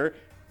Chatter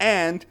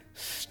and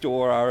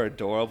store our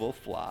adorable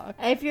flock.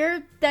 If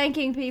you're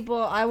thanking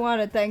people, I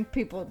want to thank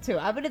people too.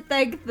 I'm going to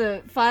thank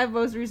the 5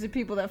 most recent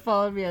people that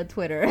followed me on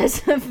Twitter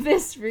as of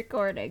this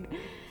recording.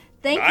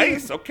 Thank you.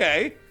 Nice,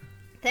 okay.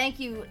 Thank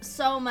you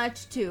so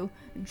much to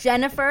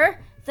Jennifer.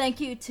 Thank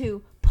you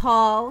to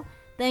Paul.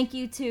 Thank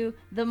you to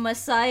the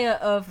Messiah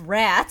of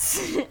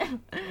Rats.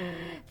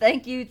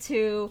 Thank you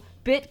to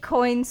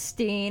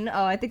Bitcoinstein.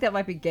 Oh, I think that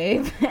might be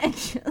Gabe,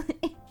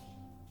 actually.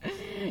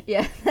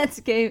 Yeah, that's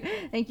Gabe.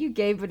 Thank you,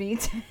 Gabe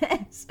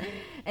Benitez.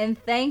 And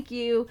thank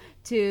you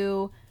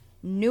to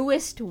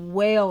Newest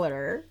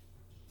Whaler.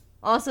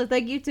 Also,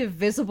 thank you to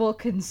Visible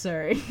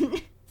Concern.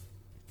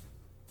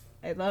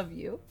 I love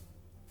you.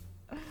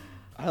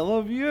 I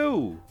love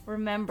you.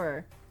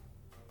 Remember,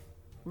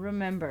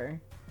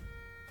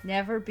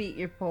 never beat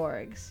your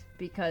porgs,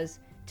 because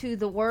to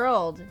the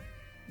world,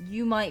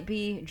 you might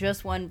be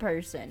just one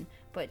person,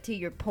 but to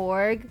your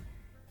porg,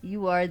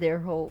 you are their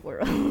whole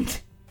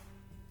world.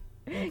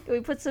 Can we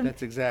put some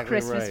That's exactly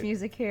Christmas right.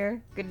 music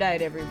here? Good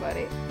night,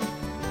 everybody.